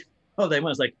remember. Oh, they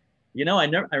was like, you know,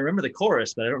 I remember the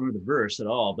chorus, but I don't remember the verse at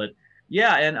all. But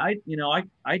yeah, and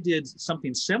I did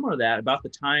something similar to that about the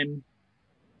time,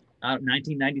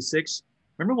 1996.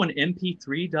 Remember when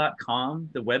mp3.com,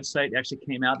 the website, actually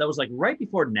came out? That was like right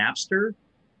before Napster.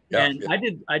 And I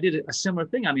did a similar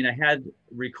thing. I mean, I had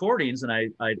recordings and I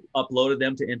uploaded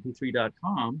them to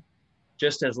mp3.com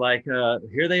just as like,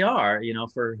 here they are, you know,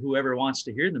 for whoever wants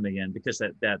to hear them again, because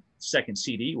that second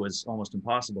CD was almost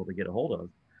impossible to get a hold of.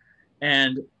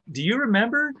 And do you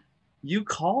remember you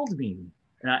called me?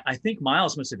 And I think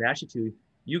Myles must have asked you to.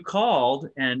 You called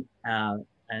and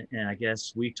I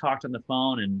guess we talked on the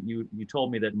phone, and you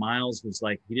told me that Myles was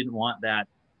like, he didn't want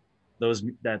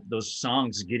those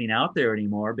songs getting out there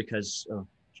anymore because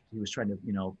he was trying to,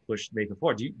 you know, push Mayfield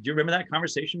Four. Do you remember that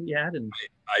conversation we had? And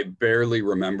I barely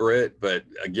remember it, but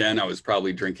again, I was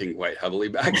probably drinking quite heavily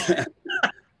back then.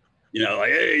 You know,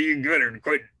 like, hey, you better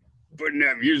quit putting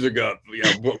that music up, you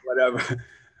know, whatever.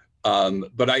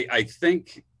 But I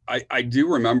think I do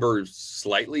remember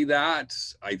slightly that.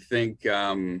 I think,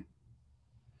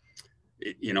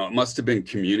 you know, it must have been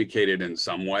communicated in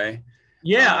some way.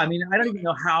 Yeah, I mean, I don't even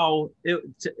know how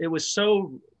it was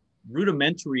so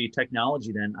rudimentary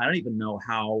technology then. I don't even know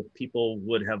how people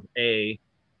would have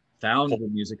found the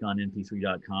music on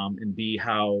mp3.com, and B,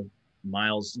 how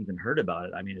Myles even heard about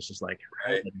it. I mean, it's just like,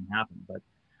 how did that happen?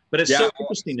 But it's so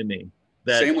interesting to me.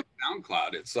 Same with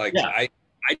SoundCloud. It's like, I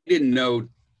didn't know,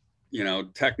 you know,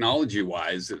 technology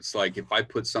wise, it's like if I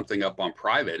put something up on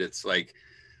private, it's like,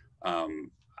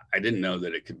 I didn't know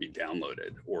that it could be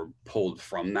downloaded or pulled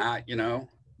from that, you know?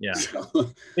 Yeah.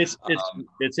 So,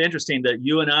 it's interesting that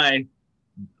you and I,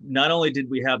 not only did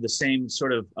we have the same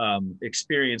sort of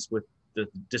experience with the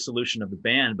dissolution of the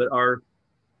band, but our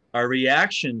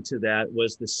reaction to that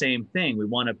was the same thing. We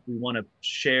want to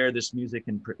share this music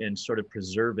and sort of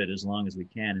preserve it as long as we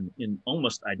can in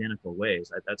almost identical ways.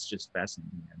 That's just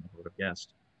fascinating. I never would have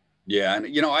guessed. Yeah. And,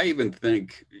 I even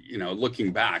think,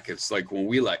 looking back, it's like when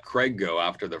we let Craig go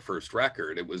after the first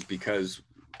record, it was because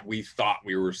we thought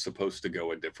we were supposed to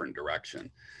go a different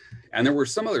direction. And there were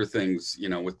some other things,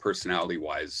 with personality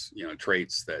wise,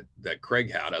 traits that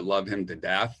Craig had. I love him to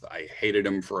death. I hated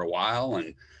him for a while.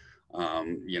 And,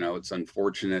 it's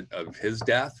unfortunate of his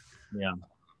death. Yeah.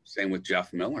 Same with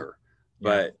Jeff Miller.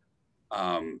 Yeah.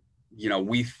 But,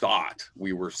 we thought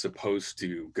we were supposed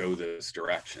to go this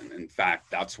direction. In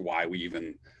fact, that's why we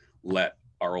even let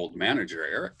our old manager,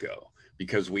 Eric, go,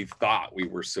 because we thought we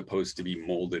were supposed to be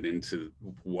molded into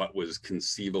what was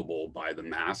conceivable by the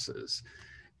masses.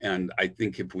 And I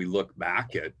think if we look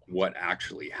back at what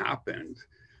actually happened,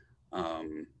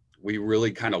 we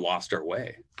really kind of lost our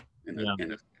way in a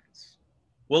sense.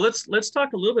 Well, let's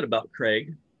talk a little bit about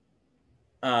Craig.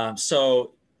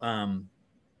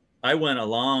 I went a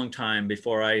long time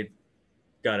before I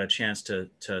got a chance to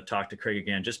talk to Craig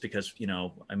again, just because,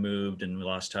 I moved and we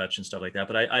lost touch and stuff like that.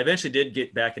 But I eventually did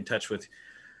get back in touch with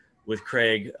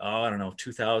Craig, I don't know,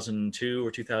 2002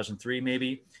 or 2003,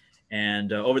 maybe.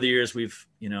 And over the years, we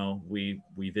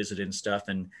visited and stuff.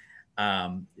 And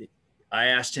I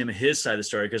asked him his side of the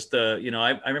story because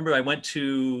I remember I went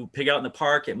to Pig Out in the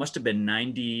Park. It must've been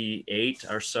 98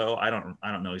 or so. I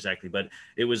don't know exactly, but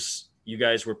it was, you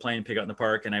guys were playing Pig Out in the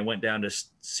Park, and I went down to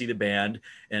see the band,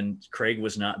 and Craig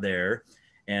was not there.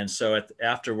 And so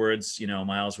afterwards,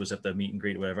 Myles was at the meet and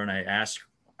greet or whatever. And I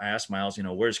asked Myles,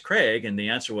 where's Craig? And the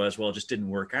answer was, well, it just didn't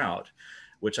work out,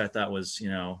 which I thought was,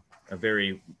 a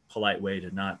very polite way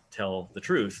to not tell the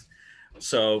truth.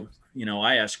 So,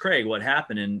 I asked Craig what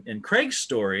happened, and Craig's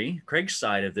story, Craig's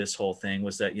side of this whole thing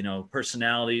was that,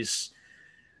 personalities,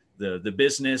 the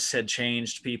business had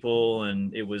changed people,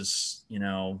 and it was,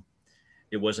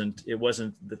 it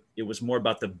was more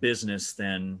about the business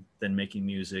than making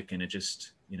music. And it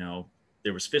just,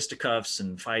 there was fisticuffs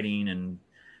and fighting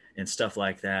and stuff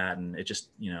like that. And it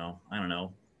just, I don't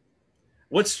know.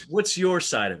 What's your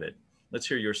side of it? Let's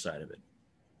hear your side of it.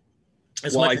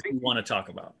 As much as you want to talk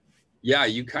about. Yeah,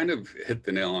 you kind of hit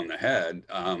the nail on the head.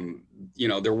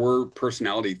 There were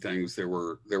personality things. There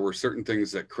were certain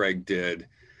things that Craig did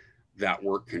that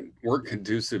weren't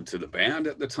conducive to the band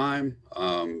at the time.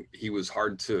 He was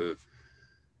hard to.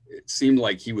 It seemed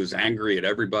like he was angry at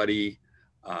everybody.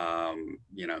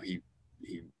 He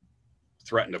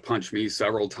threatened to punch me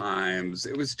several times.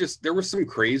 It was just, there were some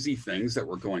crazy things that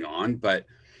were going on, but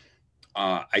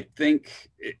I think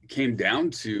it came down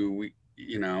to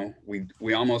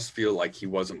we almost feel like he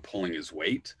wasn't pulling his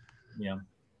weight,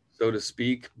 so to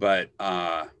speak. But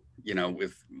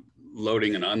with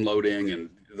loading and unloading and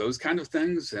those kind of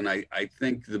things, and I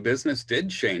think the business did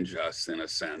change us in a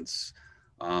sense.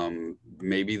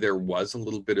 Maybe there was a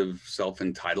little bit of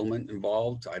self-entitlement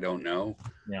involved. I don't know.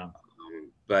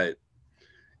 But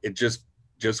it just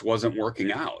wasn't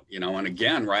working out, and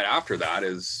again, right after that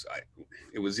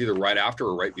it was either right after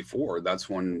or right before, that's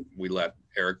when we let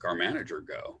Eric, our manager,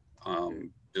 go,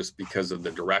 just because of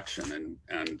the direction.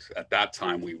 And at that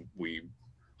time we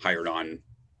hired on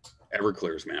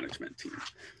Everclear's management team.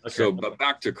 Okay. So, but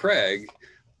back to Craig,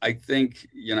 I think,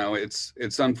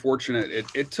 it's unfortunate.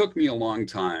 It took me a long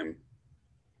time.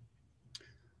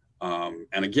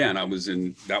 And again,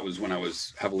 that was when I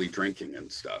was heavily drinking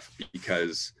and stuff,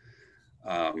 because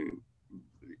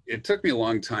it took me a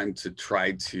long time to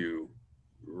try to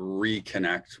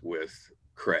reconnect with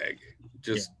Craig,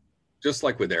 just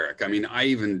like with Eric. I mean, I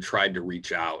even tried to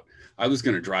reach out. I was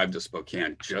going to drive to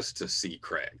Spokane just to see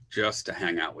Craig, just to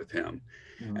hang out with him.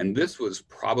 Mm-hmm. And this was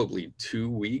probably 2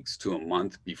 weeks to a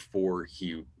month before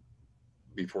he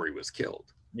was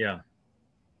killed. Yeah.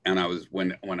 And I was,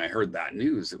 when I heard that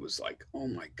news, it was like, oh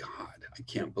my God, I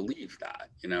can't believe that,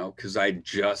 because I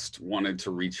just wanted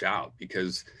to reach out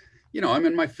because, I'm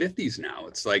in my 50s now.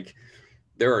 It's like,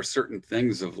 there are certain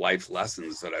things of life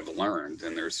lessons that I've learned,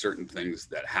 and there's certain things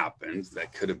that happened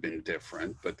that could have been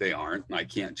different, but they aren't. And I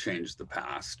can't change the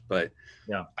past, but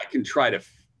I can try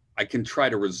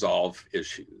to resolve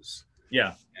issues.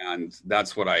 Yeah. And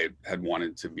that's what I had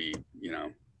wanted to be,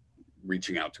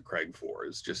 reaching out to Craig for,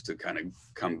 is just to kind of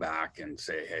come back and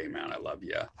say, hey man, I love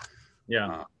you.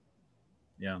 Yeah.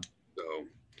 So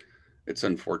it's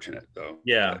unfortunate though.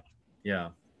 Yeah. But. Yeah.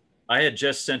 I had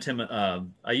just sent him,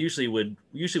 I usually would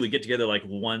get together like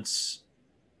once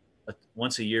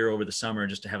a year over the summer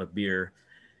just to have a beer.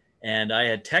 And I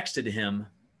had texted him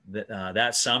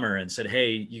that summer and said,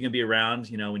 hey, you can be around,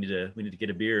 we need to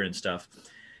get a beer and stuff.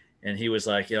 And he was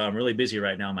like, I'm really busy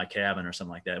right now in my cabin or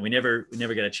something like that. And we never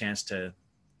got a chance to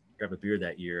grab a beer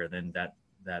that year. And then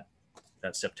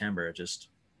that September, just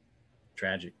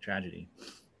tragedy.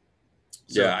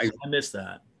 So I miss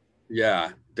that.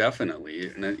 Yeah, definitely.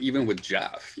 And then even with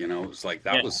Jeff, you know, it was like,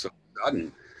 that Yeah. was so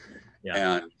sudden.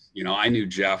 Yeah. And, you know, I knew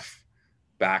Jeff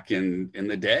back in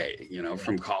the day, you know, Yeah.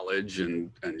 from college,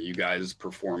 and you guys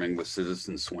performing with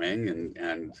Citizen Swing,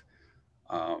 and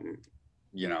um,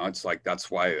 you know, it's like,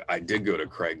 that's why I did go to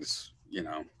Craig's, you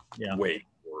know, Yeah. wake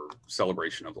or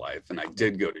celebration of life, and I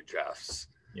did go to Jeff's.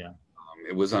 Yeah.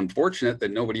 It was unfortunate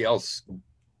that nobody else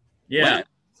Yeah. went,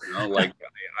 you know, like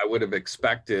I would have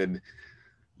expected,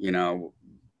 you know,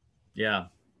 Yeah.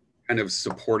 kind of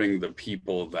supporting the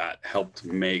people that helped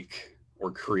make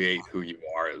or create who you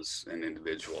are as an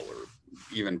individual, or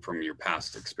even from your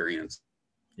past experiences.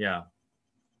 Yeah.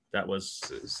 That was,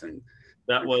 And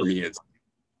that for was, me, it's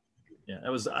yeah, I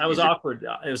was easy. awkward.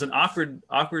 It was an awkward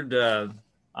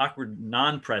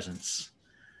non-presence,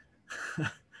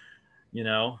 you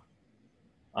know,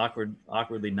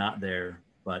 awkwardly not there.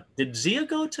 But did Zia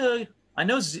go to, I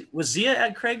know, was Zia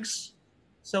at Craig's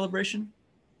celebration,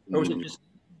 or was it No, just,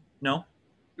 no?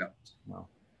 no. No.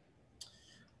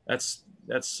 That's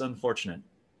unfortunate.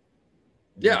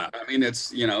 Yeah. Yeah, I mean,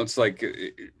 it's, you know, it's like,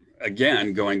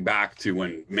 again, going back to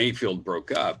when Mayfield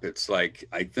broke up, it's like,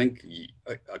 I think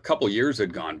a couple years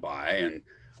had gone by, and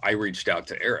I reached out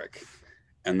to Eric,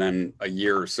 and then a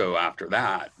year or so after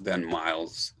that, then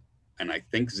Myles, and I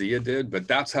think Zia did, but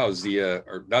that's how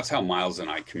Myles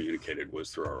and I communicated,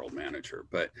 was through our old manager.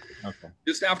 But Okay.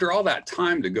 just after all that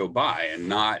time to go by, and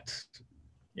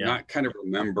Yeah. not kind of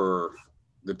remember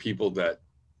the people that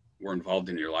were involved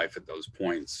in your life at those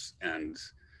points. And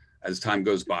as time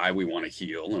goes by, we want to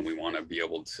heal, and we want to be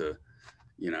able to,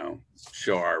 you know,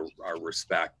 show our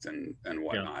respect and Yeah.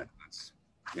 whatnot. That's,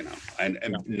 you know, and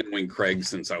Yeah. knowing Craig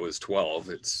since I was 12,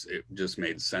 it just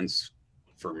made sense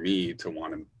for me to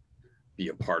want to be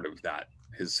a part of that,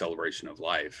 his celebration of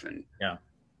life, Yeah.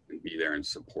 and be there and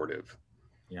supportive.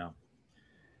 Yeah.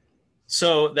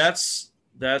 So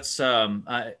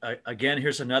again,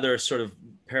 here's another sort of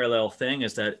parallel thing,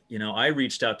 is that, you know, I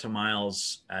reached out to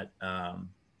Myles at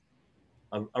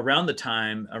around that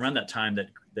time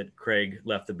that Craig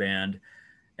left the band,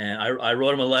 and I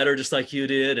wrote him a letter just like you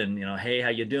did, and, you know, hey, how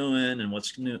you doing, and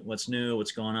what's new,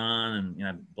 what's going on, and, you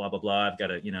know, blah blah blah. I've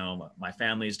got you know, my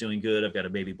family's doing good. I've got a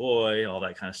baby boy, all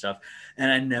that kind of stuff, and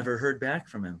I never heard back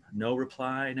from him. No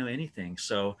reply, no anything.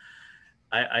 So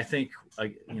I think,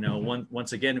 you know,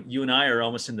 once again, you and I are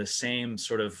almost in the same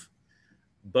sort of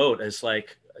boat. It's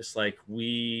like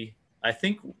I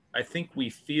think I think we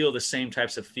feel the same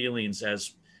types of feelings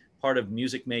as part of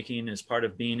music making, as part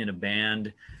of being in a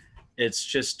band. It's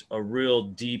just a real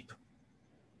deep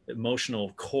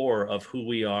emotional core of who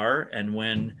we are. And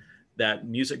when that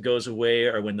music goes away,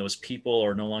 or when those people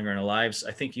are no longer in our lives,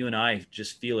 I think you and I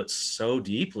just feel it so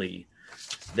deeply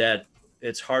that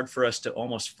it's hard for us to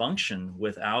almost function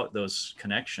without those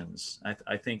connections.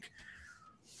 I think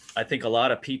a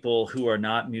lot of people who are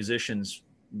not musicians,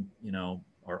 you know,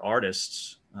 or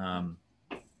artists,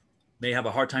 may have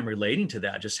a hard time relating to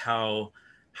that. Just how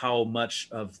much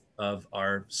of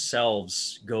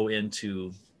ourselves go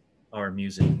into our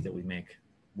music that we make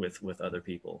with other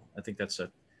people. I think that's a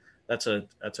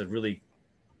really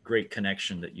great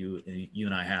connection that you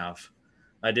and I have.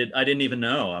 I didn't even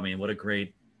know. I mean, what a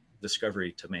great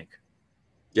discovery to make.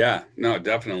 Yeah, no,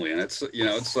 definitely. And it's, you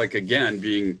know, it's like, again,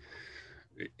 being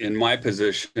in my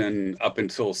position up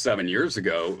until 7 years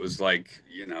ago, it was like,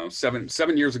 you know, seven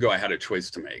years ago, I had a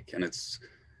choice to make. And it's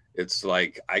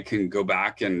like, I can go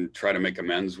back and try to make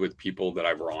amends with people that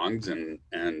I've wronged.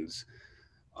 And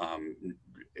um,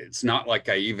 it's not like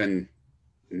I even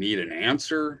need an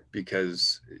answer,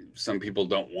 because some people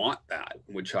don't want that,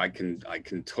 which I can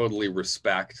totally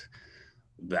respect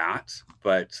that.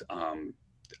 But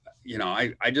you know,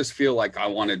 I just feel like I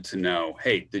wanted to know,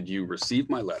 hey, did you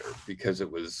receive my letter? Because it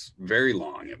was very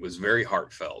long. It was very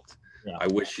heartfelt. Yeah. I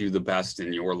wish you the best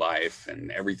in your life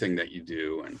and everything that you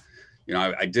do. And, you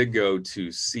know, I did go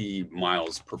to see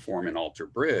Myles perform in Alter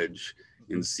Bridge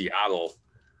in Seattle,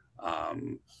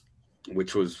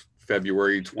 which was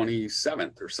February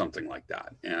 27th or something like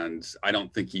that. And I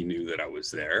don't think he knew that I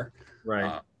was there.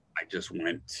 Right. I just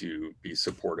went to be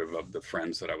supportive of the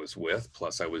friends that I was with.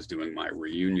 Plus, I was doing my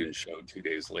reunion show 2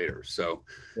 days later. So,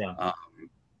 Yeah.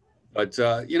 but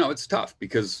you know, it's tough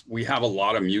because we have a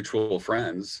lot of mutual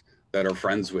friends that are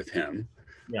friends with him.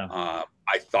 Yeah.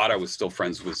 I thought I was still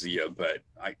friends with Zia, but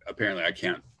apparently I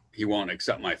can't. He won't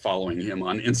accept my following him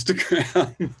on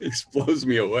Instagram. He blows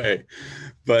me away.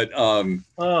 But Oh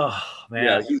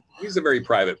yeah, man. he's a very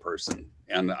private person,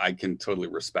 and I can totally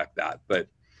respect that. But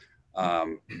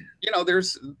you know,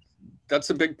 that's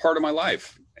a big part of my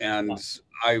life, and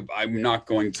I'm not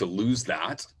going to lose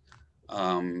that.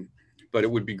 but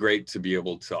it would be great to be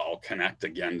able to all connect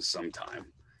again sometime.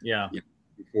 Yeah. You know,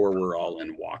 before we're all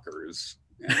in walkers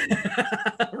and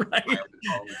right.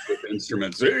 with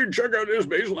instruments. Hey, check out this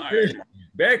bass line.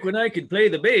 Back when I could play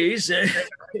the bass, do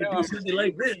something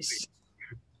like this.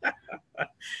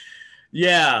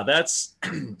 Yeah, that's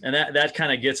and that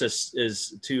kind of gets us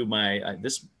is to my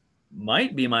this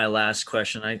might be my last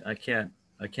question. I can't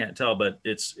tell, but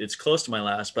it's close to my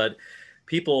last. But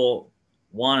people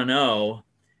want to know,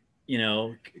 you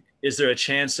know, is there a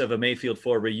chance of a Mayfield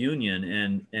Four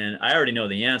reunion? And I already know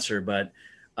the answer, but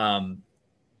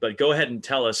go ahead and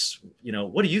tell us, you know,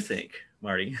 what do you think,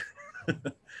 Marty?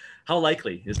 How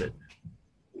likely is it?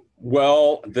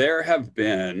 Well, there have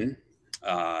been,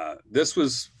 this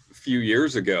was a few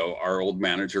years ago, our old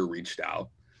manager reached out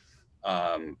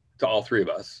to all three of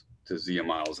us, to Zia,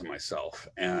 Myles, and myself,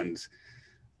 and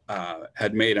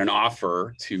had made an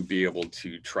offer to be able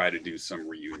to try to do some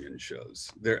reunion shows.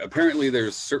 Apparently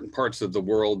there's certain parts of the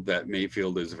world that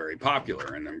Mayfield is very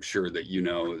popular, and I'm sure that you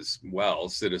know as well,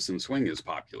 Citizen Swing is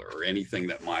popular, or anything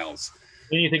that Myles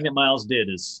did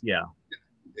is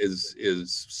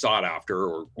sought after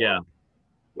or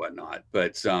whatnot.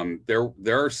 But there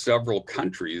are several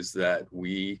countries that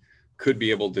we could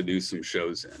be able to do some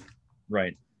shows in.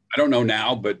 Right. I don't know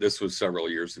now, but this was several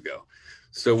years ago.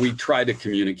 So we tried to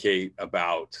communicate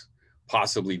about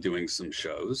possibly doing some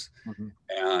shows,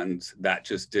 and that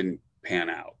just didn't pan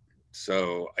out.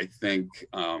 So I think,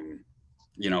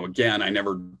 you know, again, I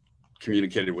never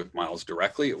communicated with Myles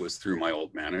directly. It was through my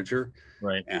old manager.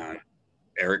 Right. And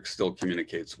Eric still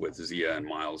communicates with Zia and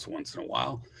Myles once in a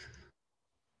while.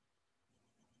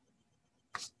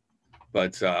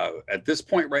 But at this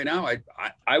point right now,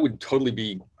 I would totally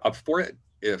be up for it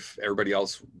if everybody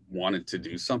else wanted to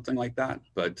do something like that.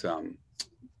 But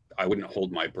I wouldn't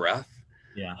hold my breath.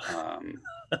 Yeah.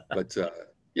 But,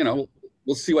 you know,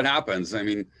 we'll see what happens. I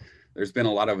mean, there's been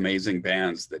a lot of amazing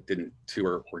bands that didn't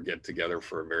tour or get together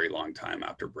for a very long time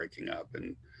after breaking up.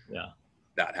 And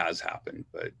that has happened.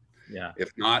 But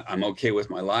if not, I'm okay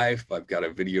with my life. I've got a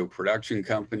video production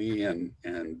company, and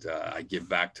I give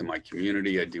back to my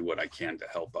community. I do what I can to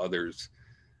help others.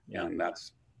 And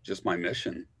that's just my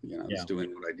mission, you know, just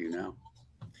doing what I do now.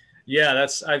 Yeah,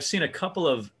 I've seen a couple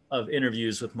of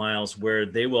interviews with Myles where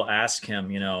they will ask him,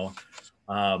 you know,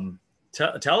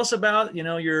 tell us about, you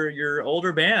know, your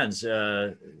older bands.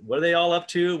 What are they all up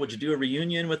to? Would you do a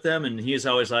reunion with them? And he's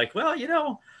always like, well, you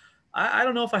know, I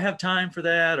don't know if I have time for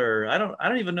that, or I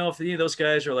don't even know if any of those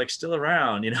guys are like still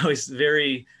around. You know, he's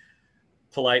very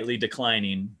politely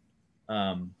declining.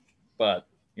 But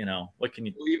you know, what can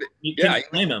you can't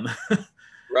blame him.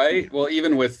 Right. Well,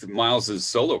 even with Myles's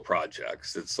solo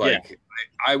projects, it's like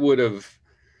I would have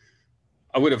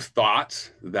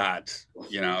thought that,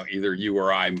 you know, either you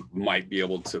or I might be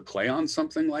able to play on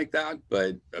something like that,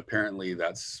 but apparently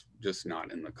that's just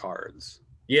not in the cards.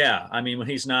 Yeah, I mean, when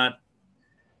he's not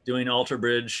doing Alter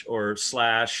Bridge or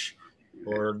Slash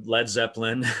or Led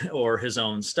Zeppelin or his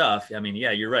own stuff, I mean,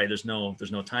 yeah, you're right. There's no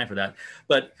time for that.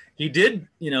 But he did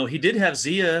have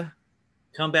Zia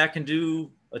come back and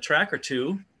do a track or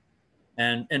two,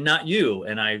 and not you.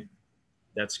 And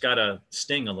that's gotta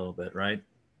sting a little bit, right?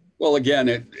 Well, again,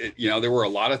 it you know, there were a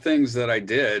lot of things that I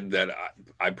did that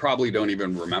I probably don't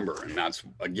even remember, and that's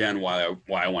again why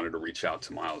I wanted to reach out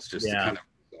to Myles, just to kind of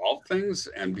solve things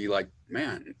and be like,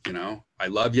 man, you know, I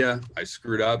love you. I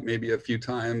screwed up maybe a few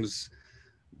times.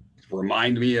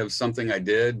 Remind me of something I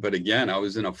did, but again, I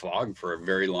was in a fog for a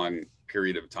very long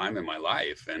period of time in my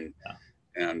life, and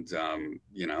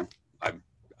you know,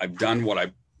 I've done what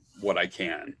I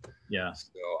can. Yeah.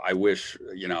 So I wish,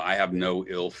 you know, I have no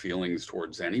ill feelings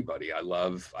towards anybody.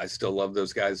 I still love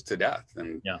those guys to death.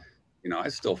 And, you know, I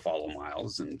still follow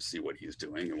Myles and see what he's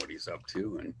doing and what he's up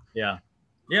to. And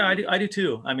I do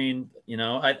too. I mean, you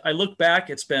know, I look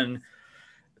back, it's been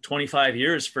 25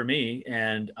 years for me.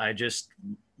 And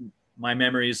my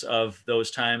memories of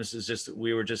those times is just,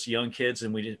 we were just young kids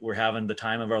and we were having the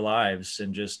time of our lives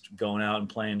and just going out and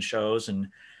playing shows and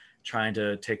trying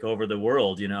to take over the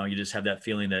world. You know, you just have that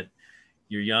feeling that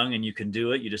you're young and you can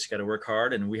do it. You just got to work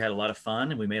hard. And we had a lot of fun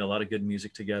and we made a lot of good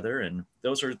music together. And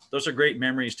those are great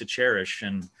memories to cherish.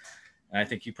 And I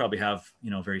think you probably have, you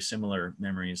know, very similar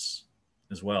memories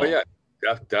as well. Oh, yeah,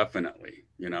 definitely.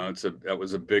 You know, that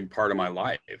was a big part of my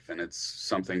life, and it's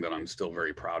something that I'm still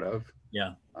very proud of.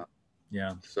 Yeah.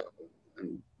 So,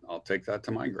 and I'll take that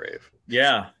to my grave.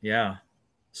 Yeah.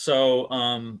 So,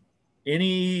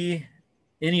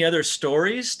 any other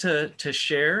stories to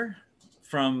share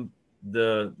from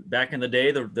the back in the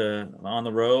day, the on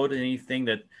the road, anything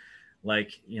that,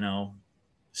 like, you know,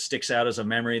 sticks out as a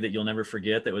memory that you'll never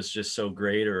forget that was just so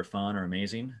great or fun or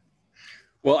amazing?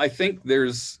 Well, I think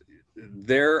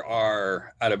there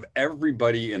are, out of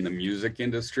everybody in the music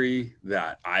industry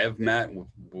that I have met,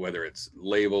 whether it's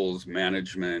labels,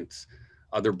 management,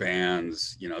 other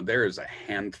bands, there is a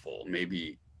handful,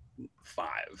 maybe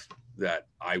 5 that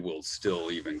I will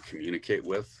still even communicate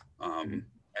with. And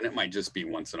it might just be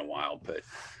once in a while, but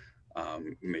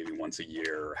maybe once a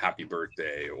year, happy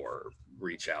birthday, or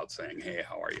reach out saying, hey,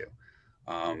 how are you?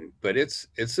 But it's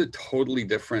a totally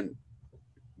different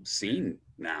scene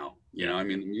now. I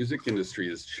mean, the music industry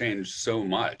has changed so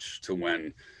much to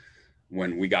when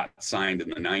we got signed in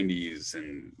the 90s,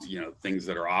 and things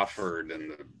that are offered,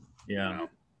 and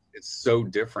it's so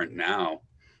different now,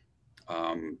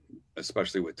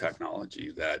 especially with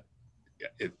technology, that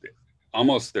it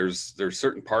almost there's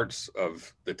certain parts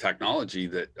of the technology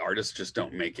that artists just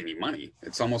don't make any money.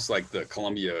 It's almost like the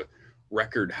Columbia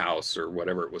record house or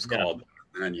whatever it was called.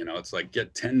 And it's like,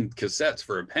 get 10 cassettes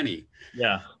for a penny.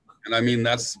 Yeah. And I mean,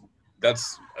 that's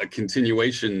a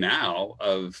continuation now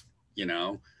of,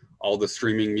 all the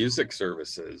streaming music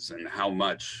services and how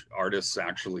much artists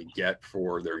actually get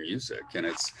for their music. And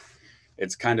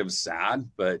it's kind of sad,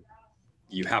 but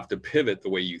you have to pivot the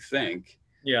way you think.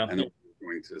 Yeah. And then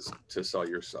you're going to sell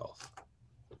yourself.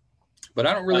 But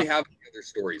I don't really have any other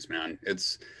stories, man.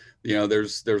 It's,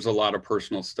 there's a lot of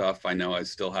personal stuff. I know I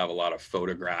still have a lot of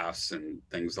photographs and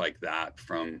things like that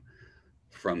from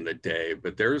the day,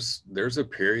 but there's a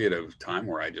period of time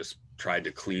where I just tried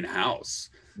to clean house,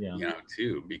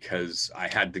 too, because I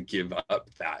had to give up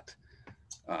that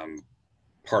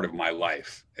part of my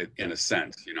life in a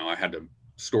sense. I had to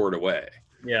store it away.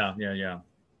 Yeah.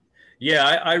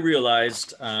 I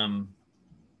realized,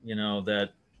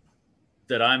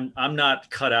 that I'm not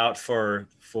cut out for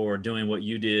doing what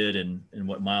you did and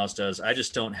what Myles does. I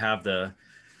just don't have I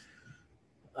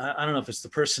don't know if it's the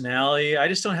personality. I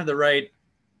just don't have the right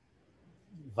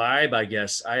vibe, I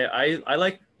guess. I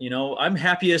like, I'm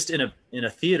happiest in a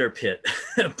theater pit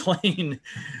playing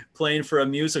for a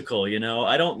musical.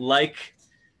 I don't like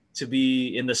to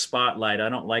be in the spotlight. I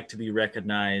don't like to be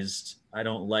recognized. I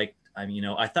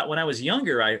thought when I was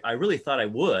younger, I really thought I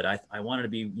would. I wanted to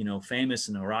be, famous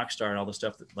and a rock star and all the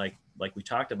stuff that like we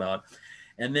talked about.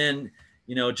 And then,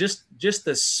 just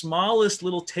the smallest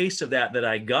little taste of that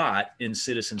I got in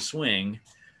Citizen Swing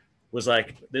was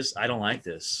like, this, I don't like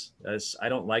this. I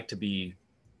don't like to be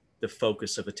the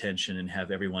focus of attention and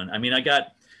have everyone. I mean,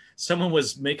 someone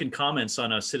was making comments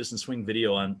on a Citizen Swing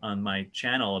video on my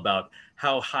channel about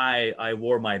how high I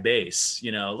wore my bass.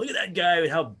 Look at that guy,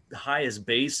 how high his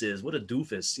bass is. What a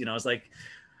doofus. I was like,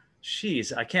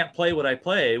 geez, I can't play what I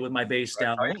play with my bass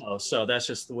down low. So that's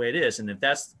just the way it is. And if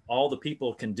that's all the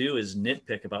people can do is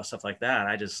nitpick about stuff like that,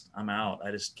 I'm out.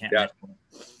 I just can't. Yeah,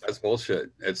 that's bullshit.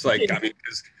 It's like, I mean,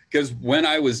 because when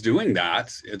I was doing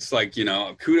that, it's like,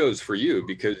 kudos for you,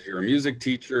 because you're a music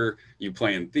teacher, you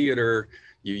play in theater,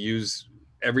 you use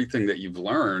everything that you've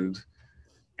learned,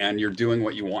 and you're doing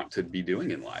what you want to be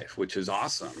doing in life, which is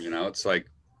awesome. It's like,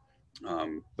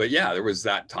 but yeah, there was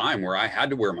that time where I had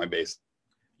to wear my bass.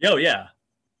 Oh yeah.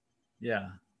 Yeah.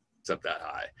 It's up that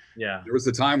high. Yeah. There was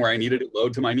a time where I needed it low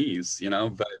to my knees,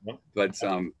 but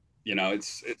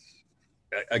it's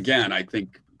again, I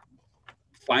think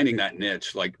finding that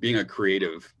niche, like being a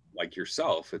creative like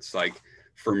yourself, it's like,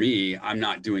 for me, I'm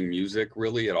not doing music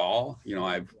really at all.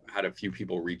 I've had a few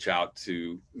people reach out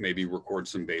to maybe record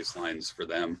some bass lines for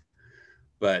them,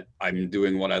 but I'm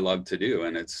doing what I love to do.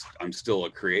 And I'm still a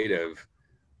creative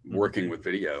working with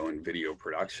video and video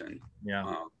production.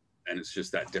 Yeah. And it's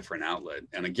just that different outlet.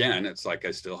 And again, it's like,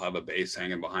 I still have a bass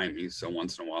hanging behind me. So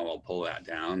once in a while I'll pull that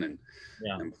down and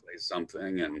play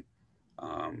something. And,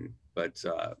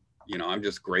 I'm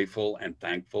just grateful and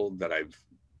thankful that I've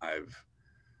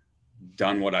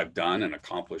done what I've done and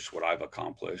accomplished what I've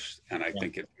accomplished. And I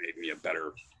think it's made me a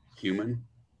better human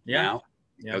now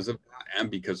because of that and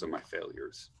because of my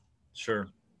failures. Sure.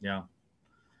 Yeah.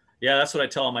 Yeah. That's what I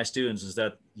tell all my students, is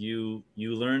that you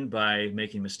learn by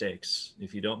making mistakes.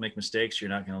 If you don't make mistakes, you're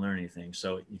not going to learn anything.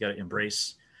 So you got to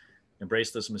embrace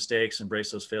those mistakes,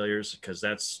 embrace those failures, because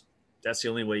that's the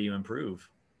only way you improve.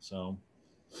 So,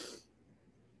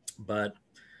 but,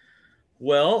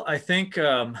 well, I think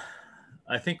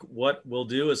what we'll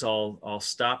do is I'll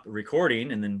stop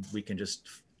recording, and then we can just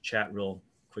chat real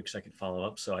quick so I can follow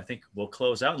up. So I think we'll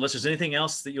close out, unless there's anything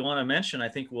else that you want to mention. I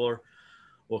think we'll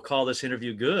call this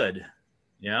interview good.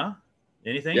 Yeah.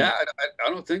 Anything? Yeah, I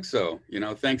don't think so.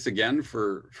 Thanks again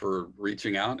for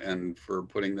reaching out and for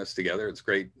putting this together. It's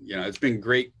great. It's been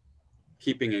great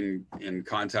keeping in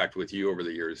contact with you over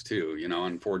the years too.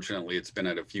 Unfortunately, it's been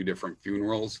at a few different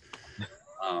funerals.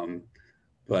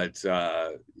 But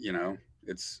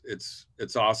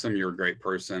It's awesome. You're a great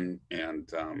person,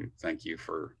 and thank you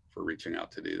for reaching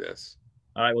out to do this.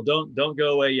 All right. Well, don't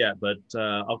go away yet. But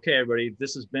okay, everybody.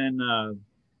 This has been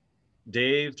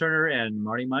Dave Turner and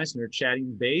Marty Meisner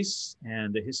chatting bass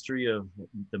and the history of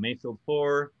the Mayfield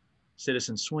Four,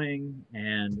 Citizen Swing,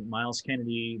 and Myles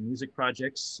Kennedy music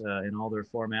projects in all their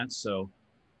formats. So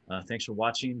thanks for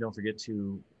watching. Don't forget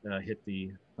to hit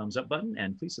the thumbs up button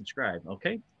and please subscribe.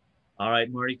 Okay. All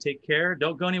right, Marty, take care.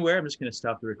 Don't go anywhere. I'm just going to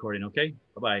stop the recording. Okay.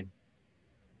 Bye-bye.